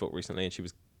at Tuning Fork recently and she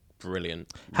was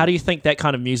brilliant. How do you think that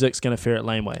kind of music's going to fare at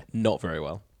Laneway? Not very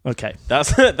well. Okay.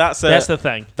 That's the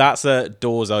thing. That's a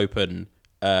doors open,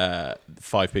 5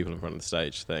 people in front of the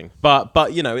stage thing. But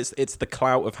it's the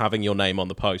clout of having your name on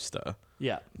the poster.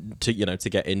 Yeah. To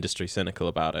get industry cynical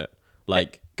about it.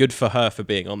 Like, good for her for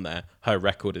being on there. Her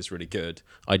record is really good.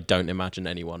 I don't imagine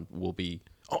anyone will be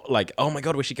like, oh my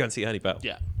god, we should go and see Ernie Bell.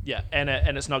 Yeah, and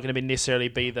it's not going to necessarily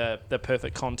be the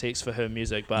perfect context for her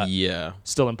music, but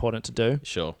still important to do.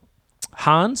 Sure.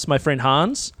 Hans, my friend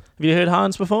Hans. Have you heard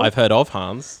Hans before? I've heard of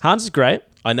Hans. Hans is great.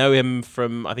 I know him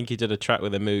from, I think he did a track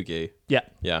with Amugi.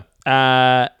 Yeah.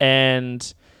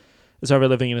 And is over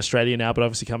living in Australia now, but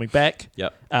obviously coming back.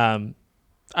 Yep.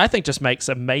 I think just makes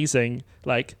amazing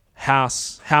like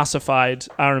houseified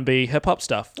R&B hip hop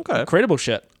stuff. Okay. Incredible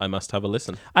shit. I must have a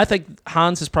listen. I think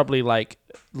Hans is probably like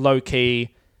low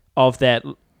key of that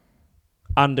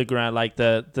underground, like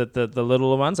the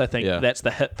littler ones. I think that's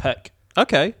the hit pick.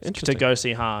 Okay, interesting. To go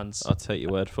see Hans. I'll take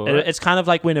your word for it. It's kind of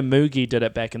like when Amugi did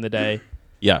it back in the day.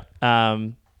 Yeah.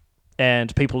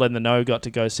 And people in the know got to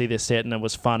go see their set and it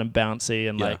was fun and bouncy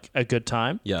and like a good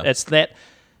time. Yeah. It's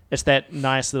that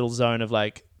nice little zone of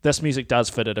like, this music does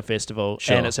fit at a festival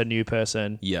and it's a new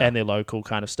person and they're local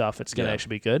kind of stuff. It's going to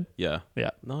actually be good. Yeah.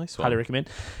 Nice one. Highly recommend.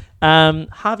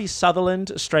 Harvey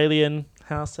Sutherland, Australian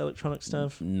house electronic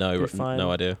stuff. No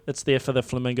idea. It's there for the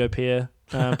Flamingo Pier.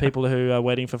 People who are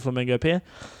waiting for Flamingo Pier.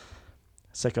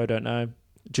 Sicko don't know.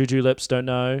 Juju Lips don't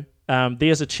know.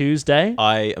 There's a Tuesday.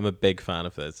 I am a big fan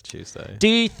of There's a Tuesday. Do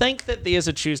you think that There's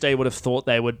a Tuesday would have thought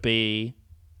they would be...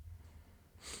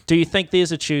 Do you think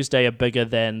There's a Tuesday are bigger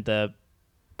than the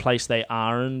place they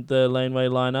are in the Laneway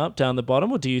lineup down the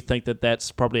bottom, or do you think that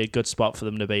that's probably a good spot for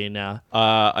them to be in now?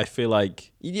 I feel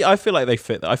like they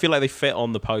fit. I feel like they fit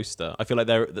on the poster. I feel like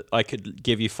I could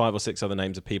give you 5 or 6 other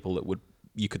names of people that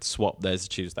you could swap There's a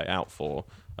Tuesday out for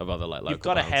of other like local. You've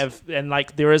got to bands. have, and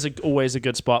like there is always a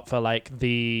good spot for like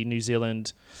the New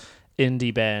Zealand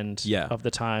indie band of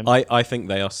the time. I think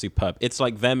they are superb. It's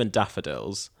like them and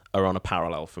Daffodils are on a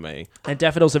parallel for me. And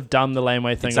Daffodils have done the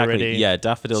Laneway thing already. Yeah,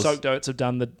 Daffodils. Soaked Oats have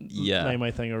done the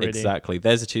Laneway thing already. Exactly.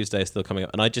 There's a Tuesday still coming up,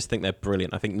 and I just think they're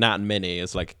brilliant. I think Nat and Minnie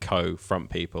as like co-front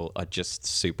people are just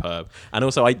superb. And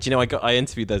also, I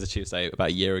interviewed There's a Tuesday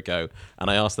about a year ago,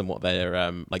 and I asked them what their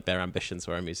ambitions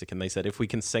were in music, and they said if we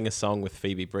can sing a song with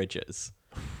Phoebe Bridgers.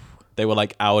 They were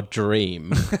like, our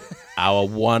dream, our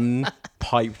one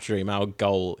pipe dream, our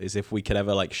goal is if we could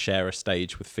ever like share a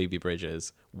stage with Phoebe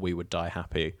Bridgers, we would die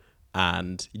happy.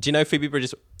 And do you know Phoebe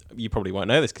Bridgers? You probably won't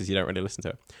know this because you don't really listen to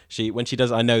her. When she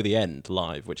does I Know the End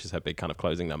live, which is her big kind of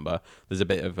closing number, there's a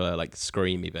bit of a like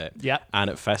screamy bit. Yeah. And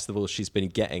at festivals, she's been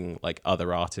getting like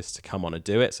other artists to come on and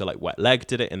do it. So like Wet Leg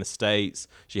did it in the States.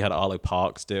 She had Arlo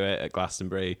Parks do it at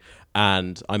Glastonbury.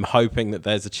 And I'm hoping that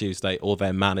There's a Tuesday or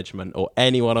their management or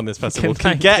anyone on this festival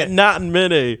Can can get get- Nat and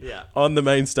Minnie Yeah. on the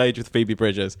main stage with Phoebe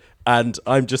Bridgers. And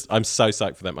I'm so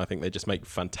psyched for them. I think they just make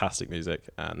fantastic music.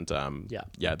 And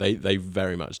they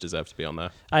very much deserve to be on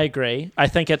there. I agree. I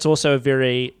think it's also a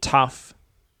very tough.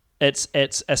 It's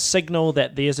a signal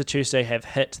that There's a Tuesday have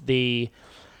hit the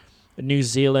New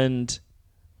Zealand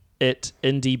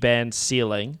indie band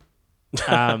ceiling,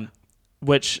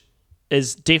 which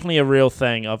is definitely a real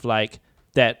thing of like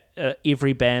that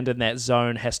every band in that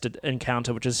zone has to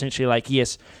encounter, which is essentially like,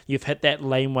 yes, you've hit that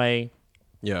laneway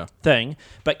thing,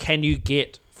 but can you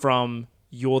get from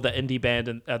you're the indie band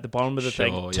and at the bottom of the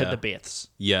thing to the Beths?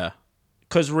 Yeah.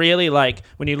 Because really, like,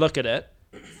 when you look at it,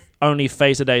 only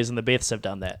Phaser Days and the Beths have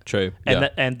done that. True.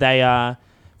 And they are...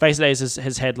 Phaser Days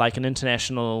has had like an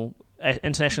internationally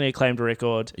acclaimed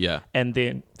record. Yeah. And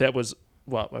then that was...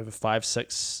 over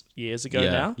 5-6 years ago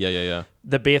now? Yeah.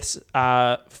 The Beths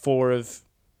are four of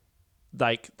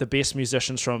like the best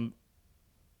musicians from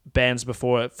bands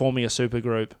before it, forming a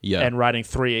supergroup and writing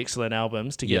 3 excellent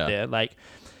albums to get there. Like,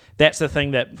 that's the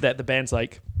thing that the band's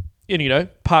like, you know,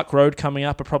 Park Road coming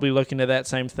up are probably looking at that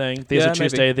same thing. There's a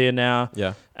Tuesday there now.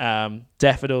 Yeah.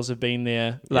 Daffodils have been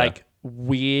there. Like,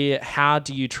 how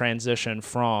do you transition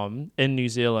from in New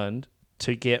Zealand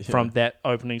to get from that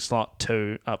opening slot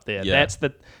to up there? That's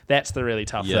the really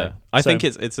tough thing. I think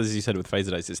it's as you said with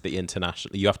Phaser Days, it's the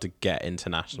international. You have to get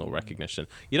international recognition.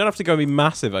 You don't have to go and be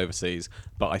massive overseas,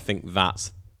 but I think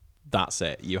that's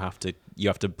it. You have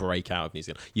to break out of New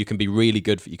Zealand. You can be really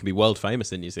good. You can be world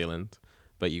famous in New Zealand,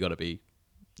 but you got to be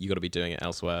doing it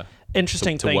elsewhere.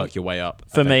 Interesting to thing work your way up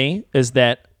for me is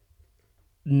that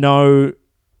no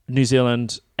New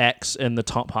Zealand acts in the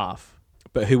top half.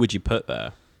 But who would you put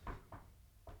there?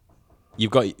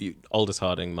 You've got Aldous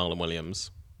Harding, Marlon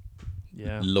Williams,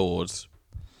 Lord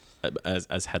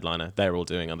as headliner. They're all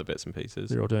doing other bits and pieces.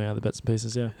 They're all doing other bits and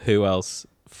pieces, yeah. Who else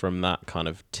from that kind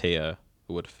of tier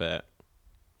would fit?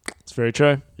 It's very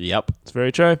true. Yep. It's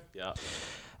very true. Yeah.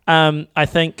 I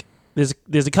think there's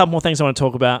a couple more things I want to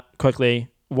talk about quickly.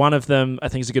 One of them I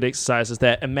think is a good exercise is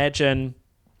that imagine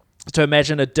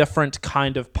a different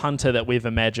kind of punter that we've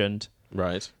imagined.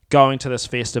 Right. Going to this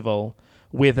festival,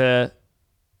 whether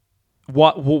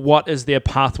what is their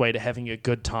pathway to having a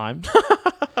good time?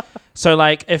 So,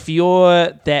 like, if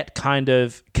you're that kind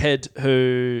of kid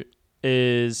who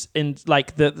is in,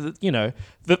 like,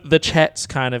 the Chats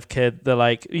kind of kid, the,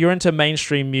 like, you're into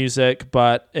mainstream music,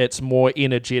 but it's more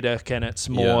energetic and it's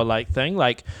more like thing.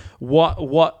 Like,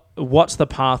 what's the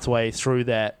pathway through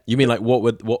that? You mean like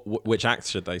which acts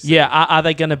should they see? Yeah, are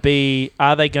they going to be, and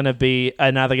are they going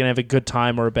to have a good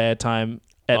time or a bad time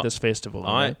at this festival?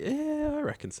 I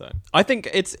reckon so. I think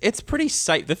it's pretty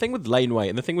safe. The thing with Laneway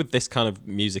and the thing with this kind of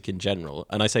music in general,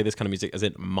 and I say this kind of music as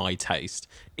in my taste,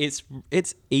 it's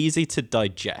easy to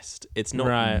digest. It's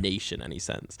not niche in any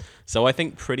sense. So I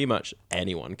think pretty much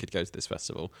anyone could go to this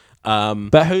festival.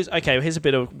 But here's a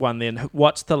bit of one then.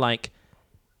 What's the, like,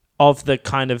 of the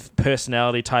kind of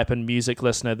personality type and music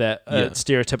listener that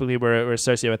stereotypically we're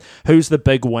associated with, who's the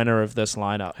big winner of this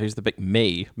lineup? Who's the big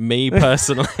me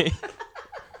personally?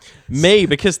 Me,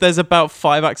 because there's about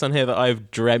 5 acts on here that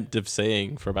I've dreamt of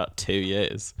seeing for about 2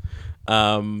 years.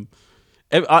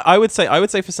 I would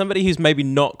say for somebody who's maybe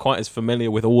not quite as familiar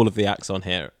with all of the acts on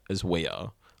here as we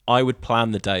are, I would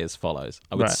plan the day as follows.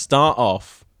 I would start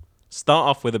off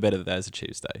with a bit of There's a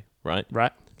Tuesday, right?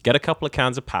 Right. Get a couple of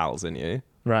cans of Pals in you.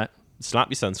 Right. Slap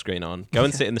your sunscreen on. Go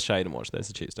and sit in the shade and watch There's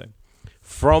a Tuesday.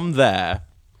 From there,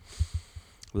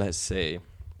 let's see.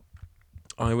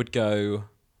 I would go...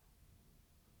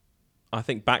 I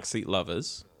think Backseat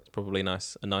Lovers is probably a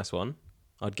nice one.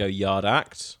 I'd go Yard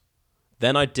Act.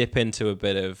 Then I'd dip into a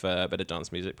bit of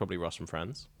dance music, probably Ross from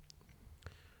Friends.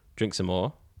 Drink some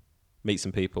more, meet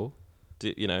some people.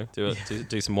 Do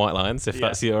some White Lions if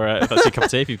that's your cup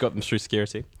of tea. If you've got them through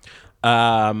security.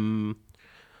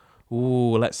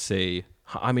 Let's see.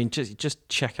 I mean, just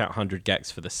check out 100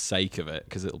 Gex for the sake of it,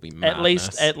 because it'll be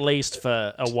madness. At least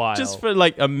for a while. Just for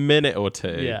like a minute or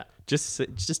two. Yeah.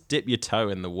 Just dip your toe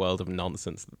in the world of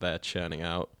nonsense that they're churning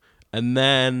out. And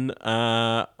then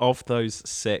of those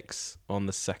 6 on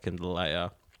the second layer,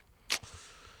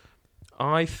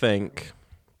 I think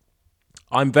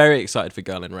I'm very excited for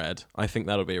Girl in Red. I think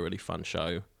that'll be a really fun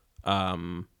show.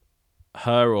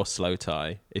 Her or Slow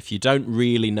Tie. If you don't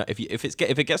really know, if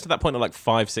it gets to that point at like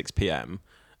 5-6 p.m.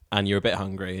 and you're a bit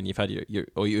hungry and you've had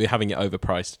or you're having your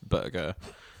overpriced burger,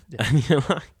 and you're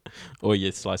like, or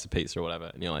your slice of pizza or whatever,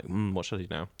 and you're like, what should I do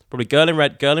now? Probably Girl in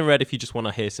Red. Girl in Red if you just want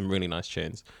to hear some really nice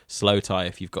tunes. Slow Tie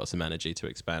if you've got some energy to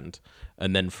expend,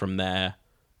 and then from there,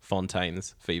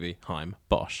 Fontaines, Phoebe, Haim,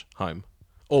 Bosch, Home.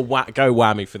 Or go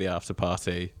whammy for the after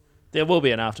party. There will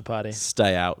be an after party.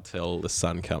 Stay out till the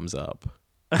sun comes up.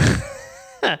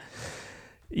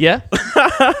 Yeah,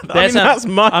 that's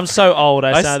my. I'm so old.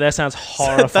 That sounds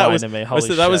horrifying to me. Holy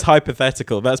shit. That was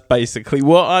hypothetical. That's basically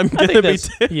what I'm going to be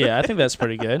doing. Yeah, I think that's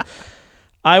pretty good.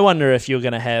 I wonder if you're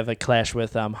going to have a clash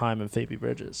with Haim and Phoebe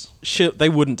Bridgers. Shit, they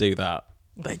wouldn't do that.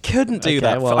 They couldn't do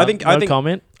that. Well, I think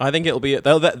comment. I think it'll be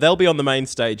they'll be on the main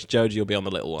stage. Joji will be on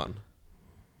the little one,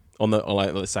 on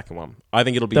the second one. I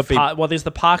think it'll be well, there's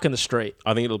the park and the street.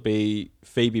 I think it'll be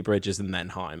Phoebe Bridgers and then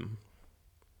Haim.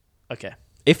 Okay.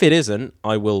 If it isn't,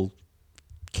 I will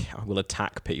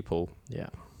attack people. Yeah.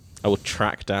 I will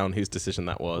track down whose decision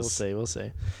that was. We'll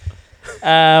see.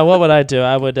 What would I do?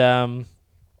 I would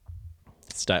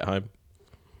stay at home.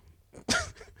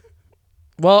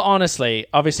 Well, honestly,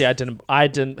 obviously I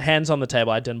didn't hands on the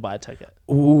table, I didn't buy a ticket.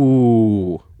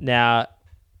 Ooh. Now,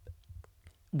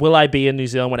 will I be in New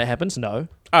Zealand when it happens? No.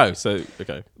 Oh, so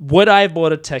okay. Would I have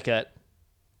bought a ticket?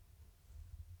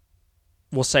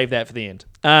 We'll save that for the end.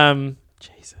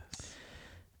 Jesus.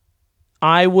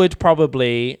 I would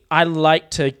probably. I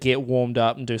like to get warmed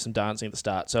up and do some dancing at the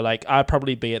start. So like, I'd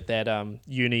probably be at that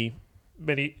uni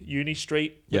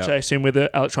street, which I assume where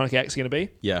the electronic acts are going to be.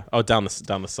 Yeah. Oh, down the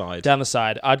side. Down the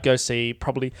side. I'd go see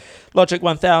probably Logic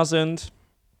 1000,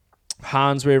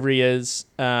 Hans wherever he is,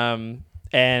 and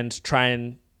try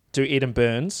and do Eden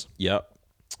Burns. Yep.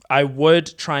 I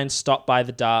would try and stop by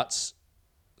the darts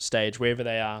stage wherever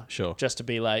they are. Sure. Just to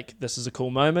be like, this is a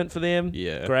cool moment for them.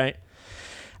 Yeah. Great.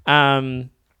 And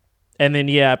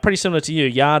then, pretty similar to you.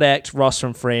 Yard Act, Ross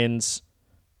from Friends.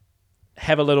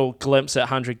 Have a little glimpse at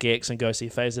 100 Gex and go see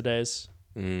Phaser Days.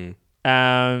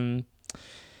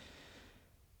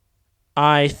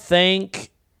 I think,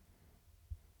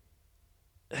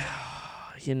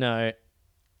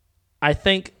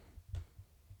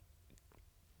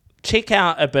 check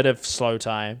out a bit of Slow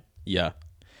Time. Yeah.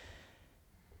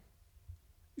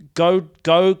 Go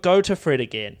to Fred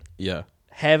again. Yeah.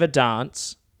 Have a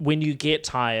dance. When you get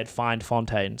tired, find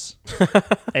Fontaine's,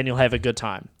 and you'll have a good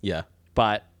time. Yeah.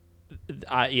 But,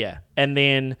 and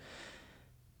then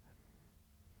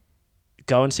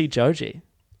go and see Joji.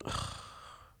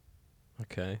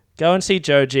 Okay. Go and see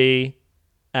Joji.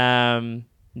 No.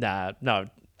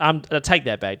 Take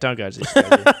that back. Don't go see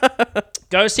Joji.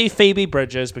 Go see Phoebe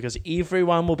Bridgers, because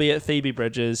everyone will be at Phoebe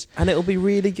Bridgers. And it'll be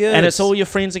really good. And it's all your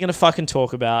friends are going to fucking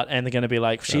talk about, and they're going to be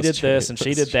like, she did this and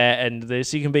she did that, and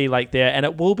this, you can be like there, and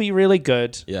it will be really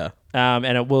good. Yeah.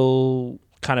 And it will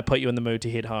kind of put you in the mood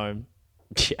to head home.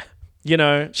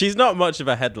 Yeah. She's not much of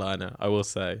a headliner, I will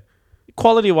say.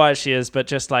 Quality-wise, she is, but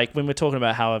just like when we're talking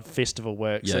about how a festival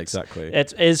works, exactly.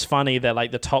 It is funny that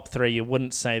like the top three, you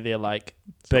wouldn't say they're like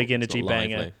big energy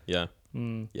banger. Yeah.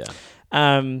 Yeah.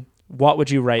 What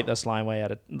would you rate this laneway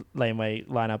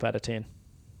lineup out of 10?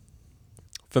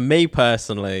 For me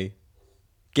personally,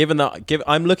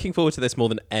 I'm looking forward to this more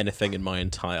than anything in my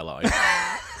entire life.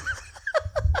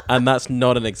 And that's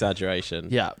not an exaggeration.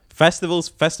 Yeah. Festival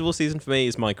season for me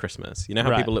is my Christmas. You know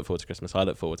how people look forward to Christmas? I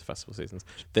look forward to festival seasons.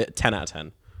 10 out of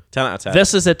 10. 10 out of 10.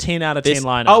 This is a 10 out of 10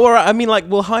 lineup. Oh, all right. I mean, like,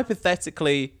 well,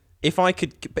 hypothetically, if I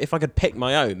could pick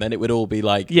my own, then it would all be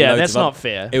like... Yeah, that's not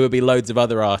fair. It would be loads of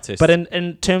other artists. But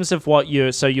in terms of what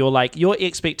you're like, your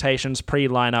expectations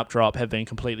pre-lineup drop have been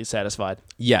completely satisfied.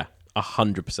 Yeah,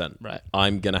 100%. Right.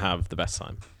 I'm going to have the best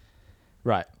time.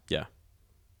 Right. Yeah.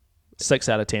 6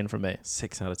 out of 10 from me.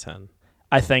 6 out of 10.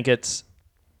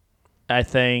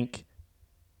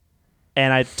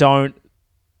 And I don't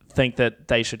think that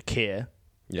they should care.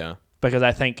 Yeah. Because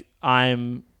I think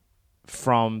I'm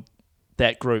from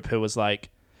that group who was like,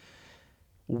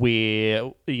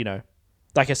 like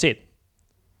I said,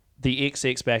 the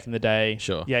XX back in the day,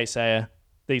 sure, Yesayer,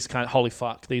 these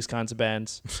kinds of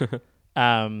bands.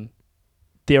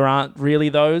 There aren't really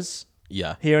those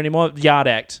here anymore. Yard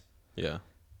Act. Yeah.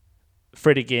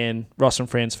 Fred again, Ross and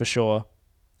Friends for sure.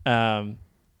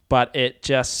 But it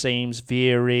just seems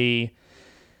very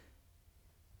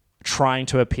trying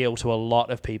to appeal to a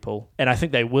lot of people. And I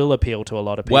think they will appeal to a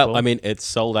lot of people. Well, I mean, it's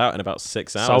sold out in about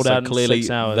 6 hours. Sold out clearly in 6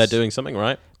 hours. They're doing something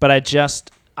right. But I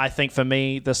think for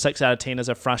me, the 6 out of 10 is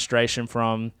a frustration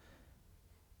from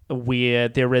where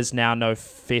there is now no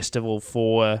festival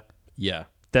for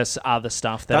this other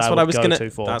stuff that I would go to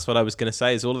for. That's what I was going to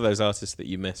say, is all of those artists that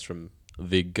you missed from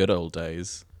the good old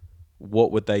days,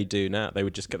 what would they do now?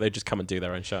 They'd just come and do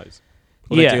their own shows.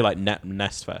 Or they do like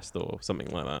Nest Fest or something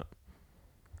like that.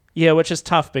 Yeah, which is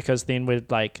tough because then we're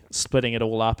like splitting it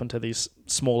all up into these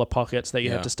smaller pockets that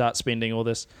you have to start spending all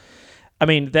this. I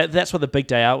mean, that's what the Big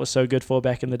Day Out was so good for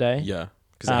back in the day. Yeah,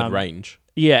 because it had range.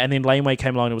 Yeah, and then Laneway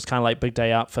came along and it was kind of like Big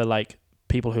Day Out for like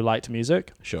people who liked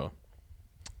music. Sure.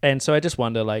 And so I just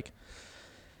wonder, like,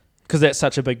 because that's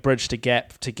such a big bridge to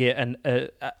gap to get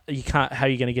you can't, how are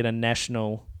you going to get a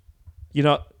national,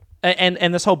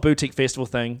 and this whole boutique festival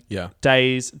thing, Yeah.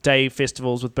 day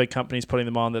festivals with big companies putting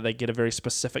them on that they get a very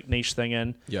specific niche thing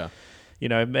in. Yeah.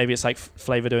 Maybe it's like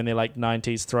Flavor doing their like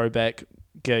 90s throwback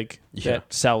gig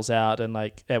that sells out and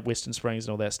like at Western Springs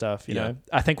and all that stuff, you know.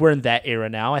 I think we're in that era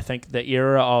now. I think the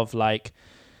era of like,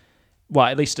 well,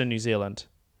 at least in New Zealand.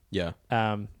 Yeah.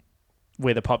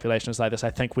 Where the population is like this,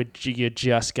 I think you're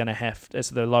just going to have,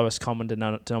 it's the lowest common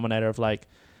denominator of like,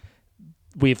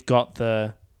 we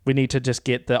need to just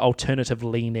get the alternative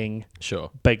leaning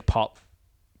big pop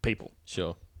people.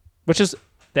 Sure.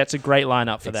 That's a great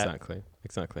lineup for that.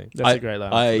 Exactly. That's a great lineup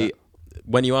for that.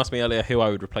 When you asked me earlier who I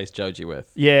would replace Joji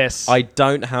with, yes, I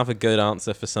don't have a good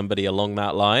answer for somebody along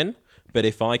that line, but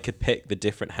if I could pick the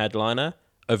different headliner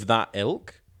of that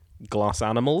ilk, Glass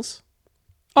Animals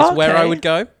is where I would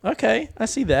go. Okay, I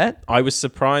see that. I was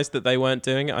surprised that they weren't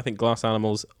doing it. I think Glass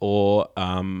Animals or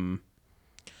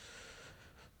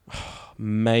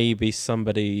maybe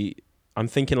somebody, I'm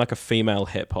thinking like a female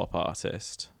hip hop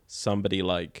artist, somebody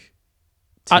like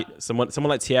someone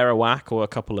like Tierra Whack or a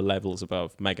couple of levels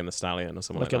above Megan Thee Stallion or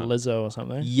something like a that. Lizzo or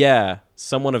something. Yeah,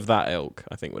 someone of that ilk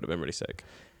I think would have been really sick.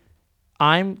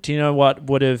 Do you know what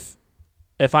would have,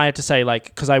 if I had to say, like,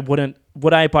 because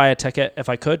would I buy a ticket if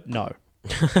I could? No.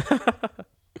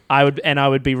 I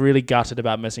would be really gutted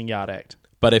about missing Yard Act.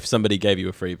 But if somebody gave you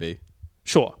a freebie?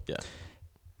 Sure. Yeah.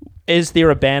 Is there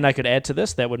a band I could add to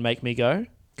this that would make me go?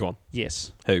 Go on.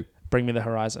 Yes. Who? Bring Me the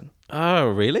Horizon. Oh,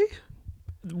 really?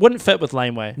 Wouldn't fit with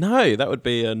Laneway. No, that would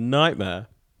be a nightmare.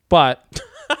 But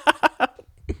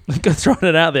throwing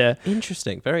it out there.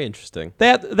 Interesting. Very interesting.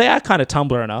 They are kind of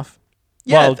Tumblr enough.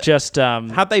 Yeah, well, just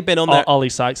had they been on there, Ollie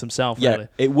Sykes himself. Yeah, really.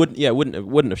 it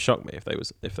wouldn't have shocked me if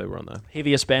they were on there.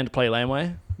 Heaviest band to play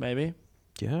Laneway, maybe.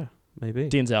 Yeah, maybe.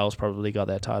 Denzel's probably got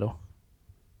that title.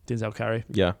 Denzel Curry.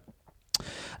 Yeah.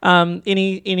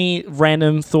 Any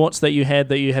random thoughts that you had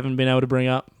that you haven't been able to bring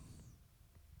up?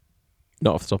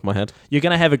 Not off the top of my head. You're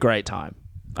gonna have a great time.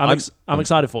 I'm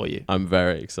excited for you. I'm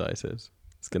very excited.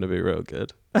 It's gonna be real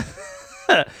good.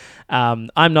 I'm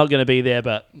not going to be there,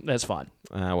 but that's fine.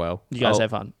 Well, you guys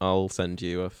have fun. I'll send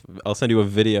you a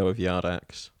video of Yard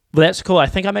Act. Well, that's cool. I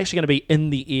think I'm actually going to be in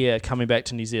the air coming back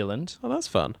to New Zealand. Oh, that's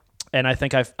fun. And I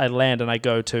think I land and I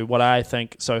go to what I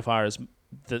think so far is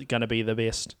going to be the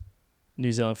best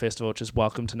New Zealand festival, which is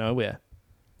Welcome to Nowhere.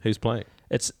 Who's playing?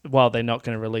 They're not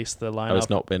going to release the lineup. Oh, it's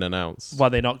not been announced. Well,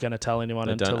 they're not going to tell anyone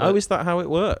until. Oh, is that how it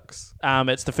works?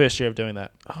 It's the first year of doing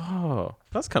that. Oh,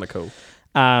 that's kind of cool.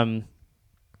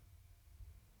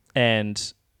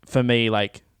 And for me,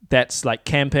 like, that's like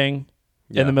camping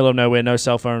in the middle of nowhere, no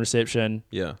cell phone reception.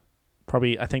 Yeah.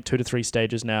 Probably, I think 2 to 3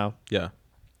 stages now. Yeah.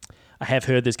 I have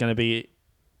heard there's going to be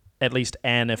at least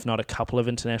if not a couple of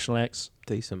international acts.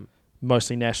 Decent.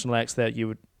 Mostly national acts that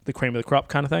the cream of the crop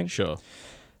kind of thing. Sure.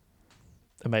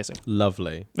 Amazing.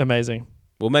 Lovely. Amazing.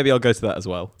 Well, maybe I'll go to that as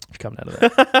well. Coming out of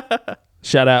that.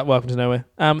 Shout out. Welcome to Nowhere.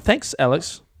 Thanks,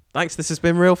 Alex. Thanks. This has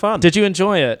been real fun. Did you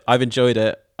enjoy it? I've enjoyed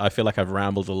it. I feel like I've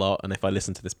rambled a lot, and if I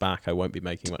listen to this back, I won't be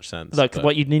making much sense. Look,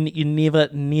 what you never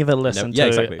listen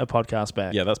to a podcast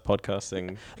back. Yeah, that's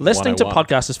podcasting. Listening to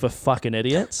podcasts is for fucking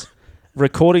idiots.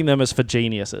 Recording them is for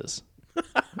geniuses.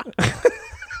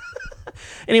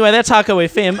 Anyway, that's Hahko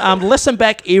FM. Listen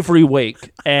back every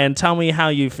week and tell me how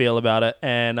you feel about it.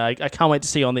 And I can't wait to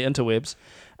see you on the interwebs.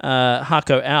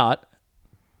 Hahko out.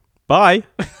 Bye.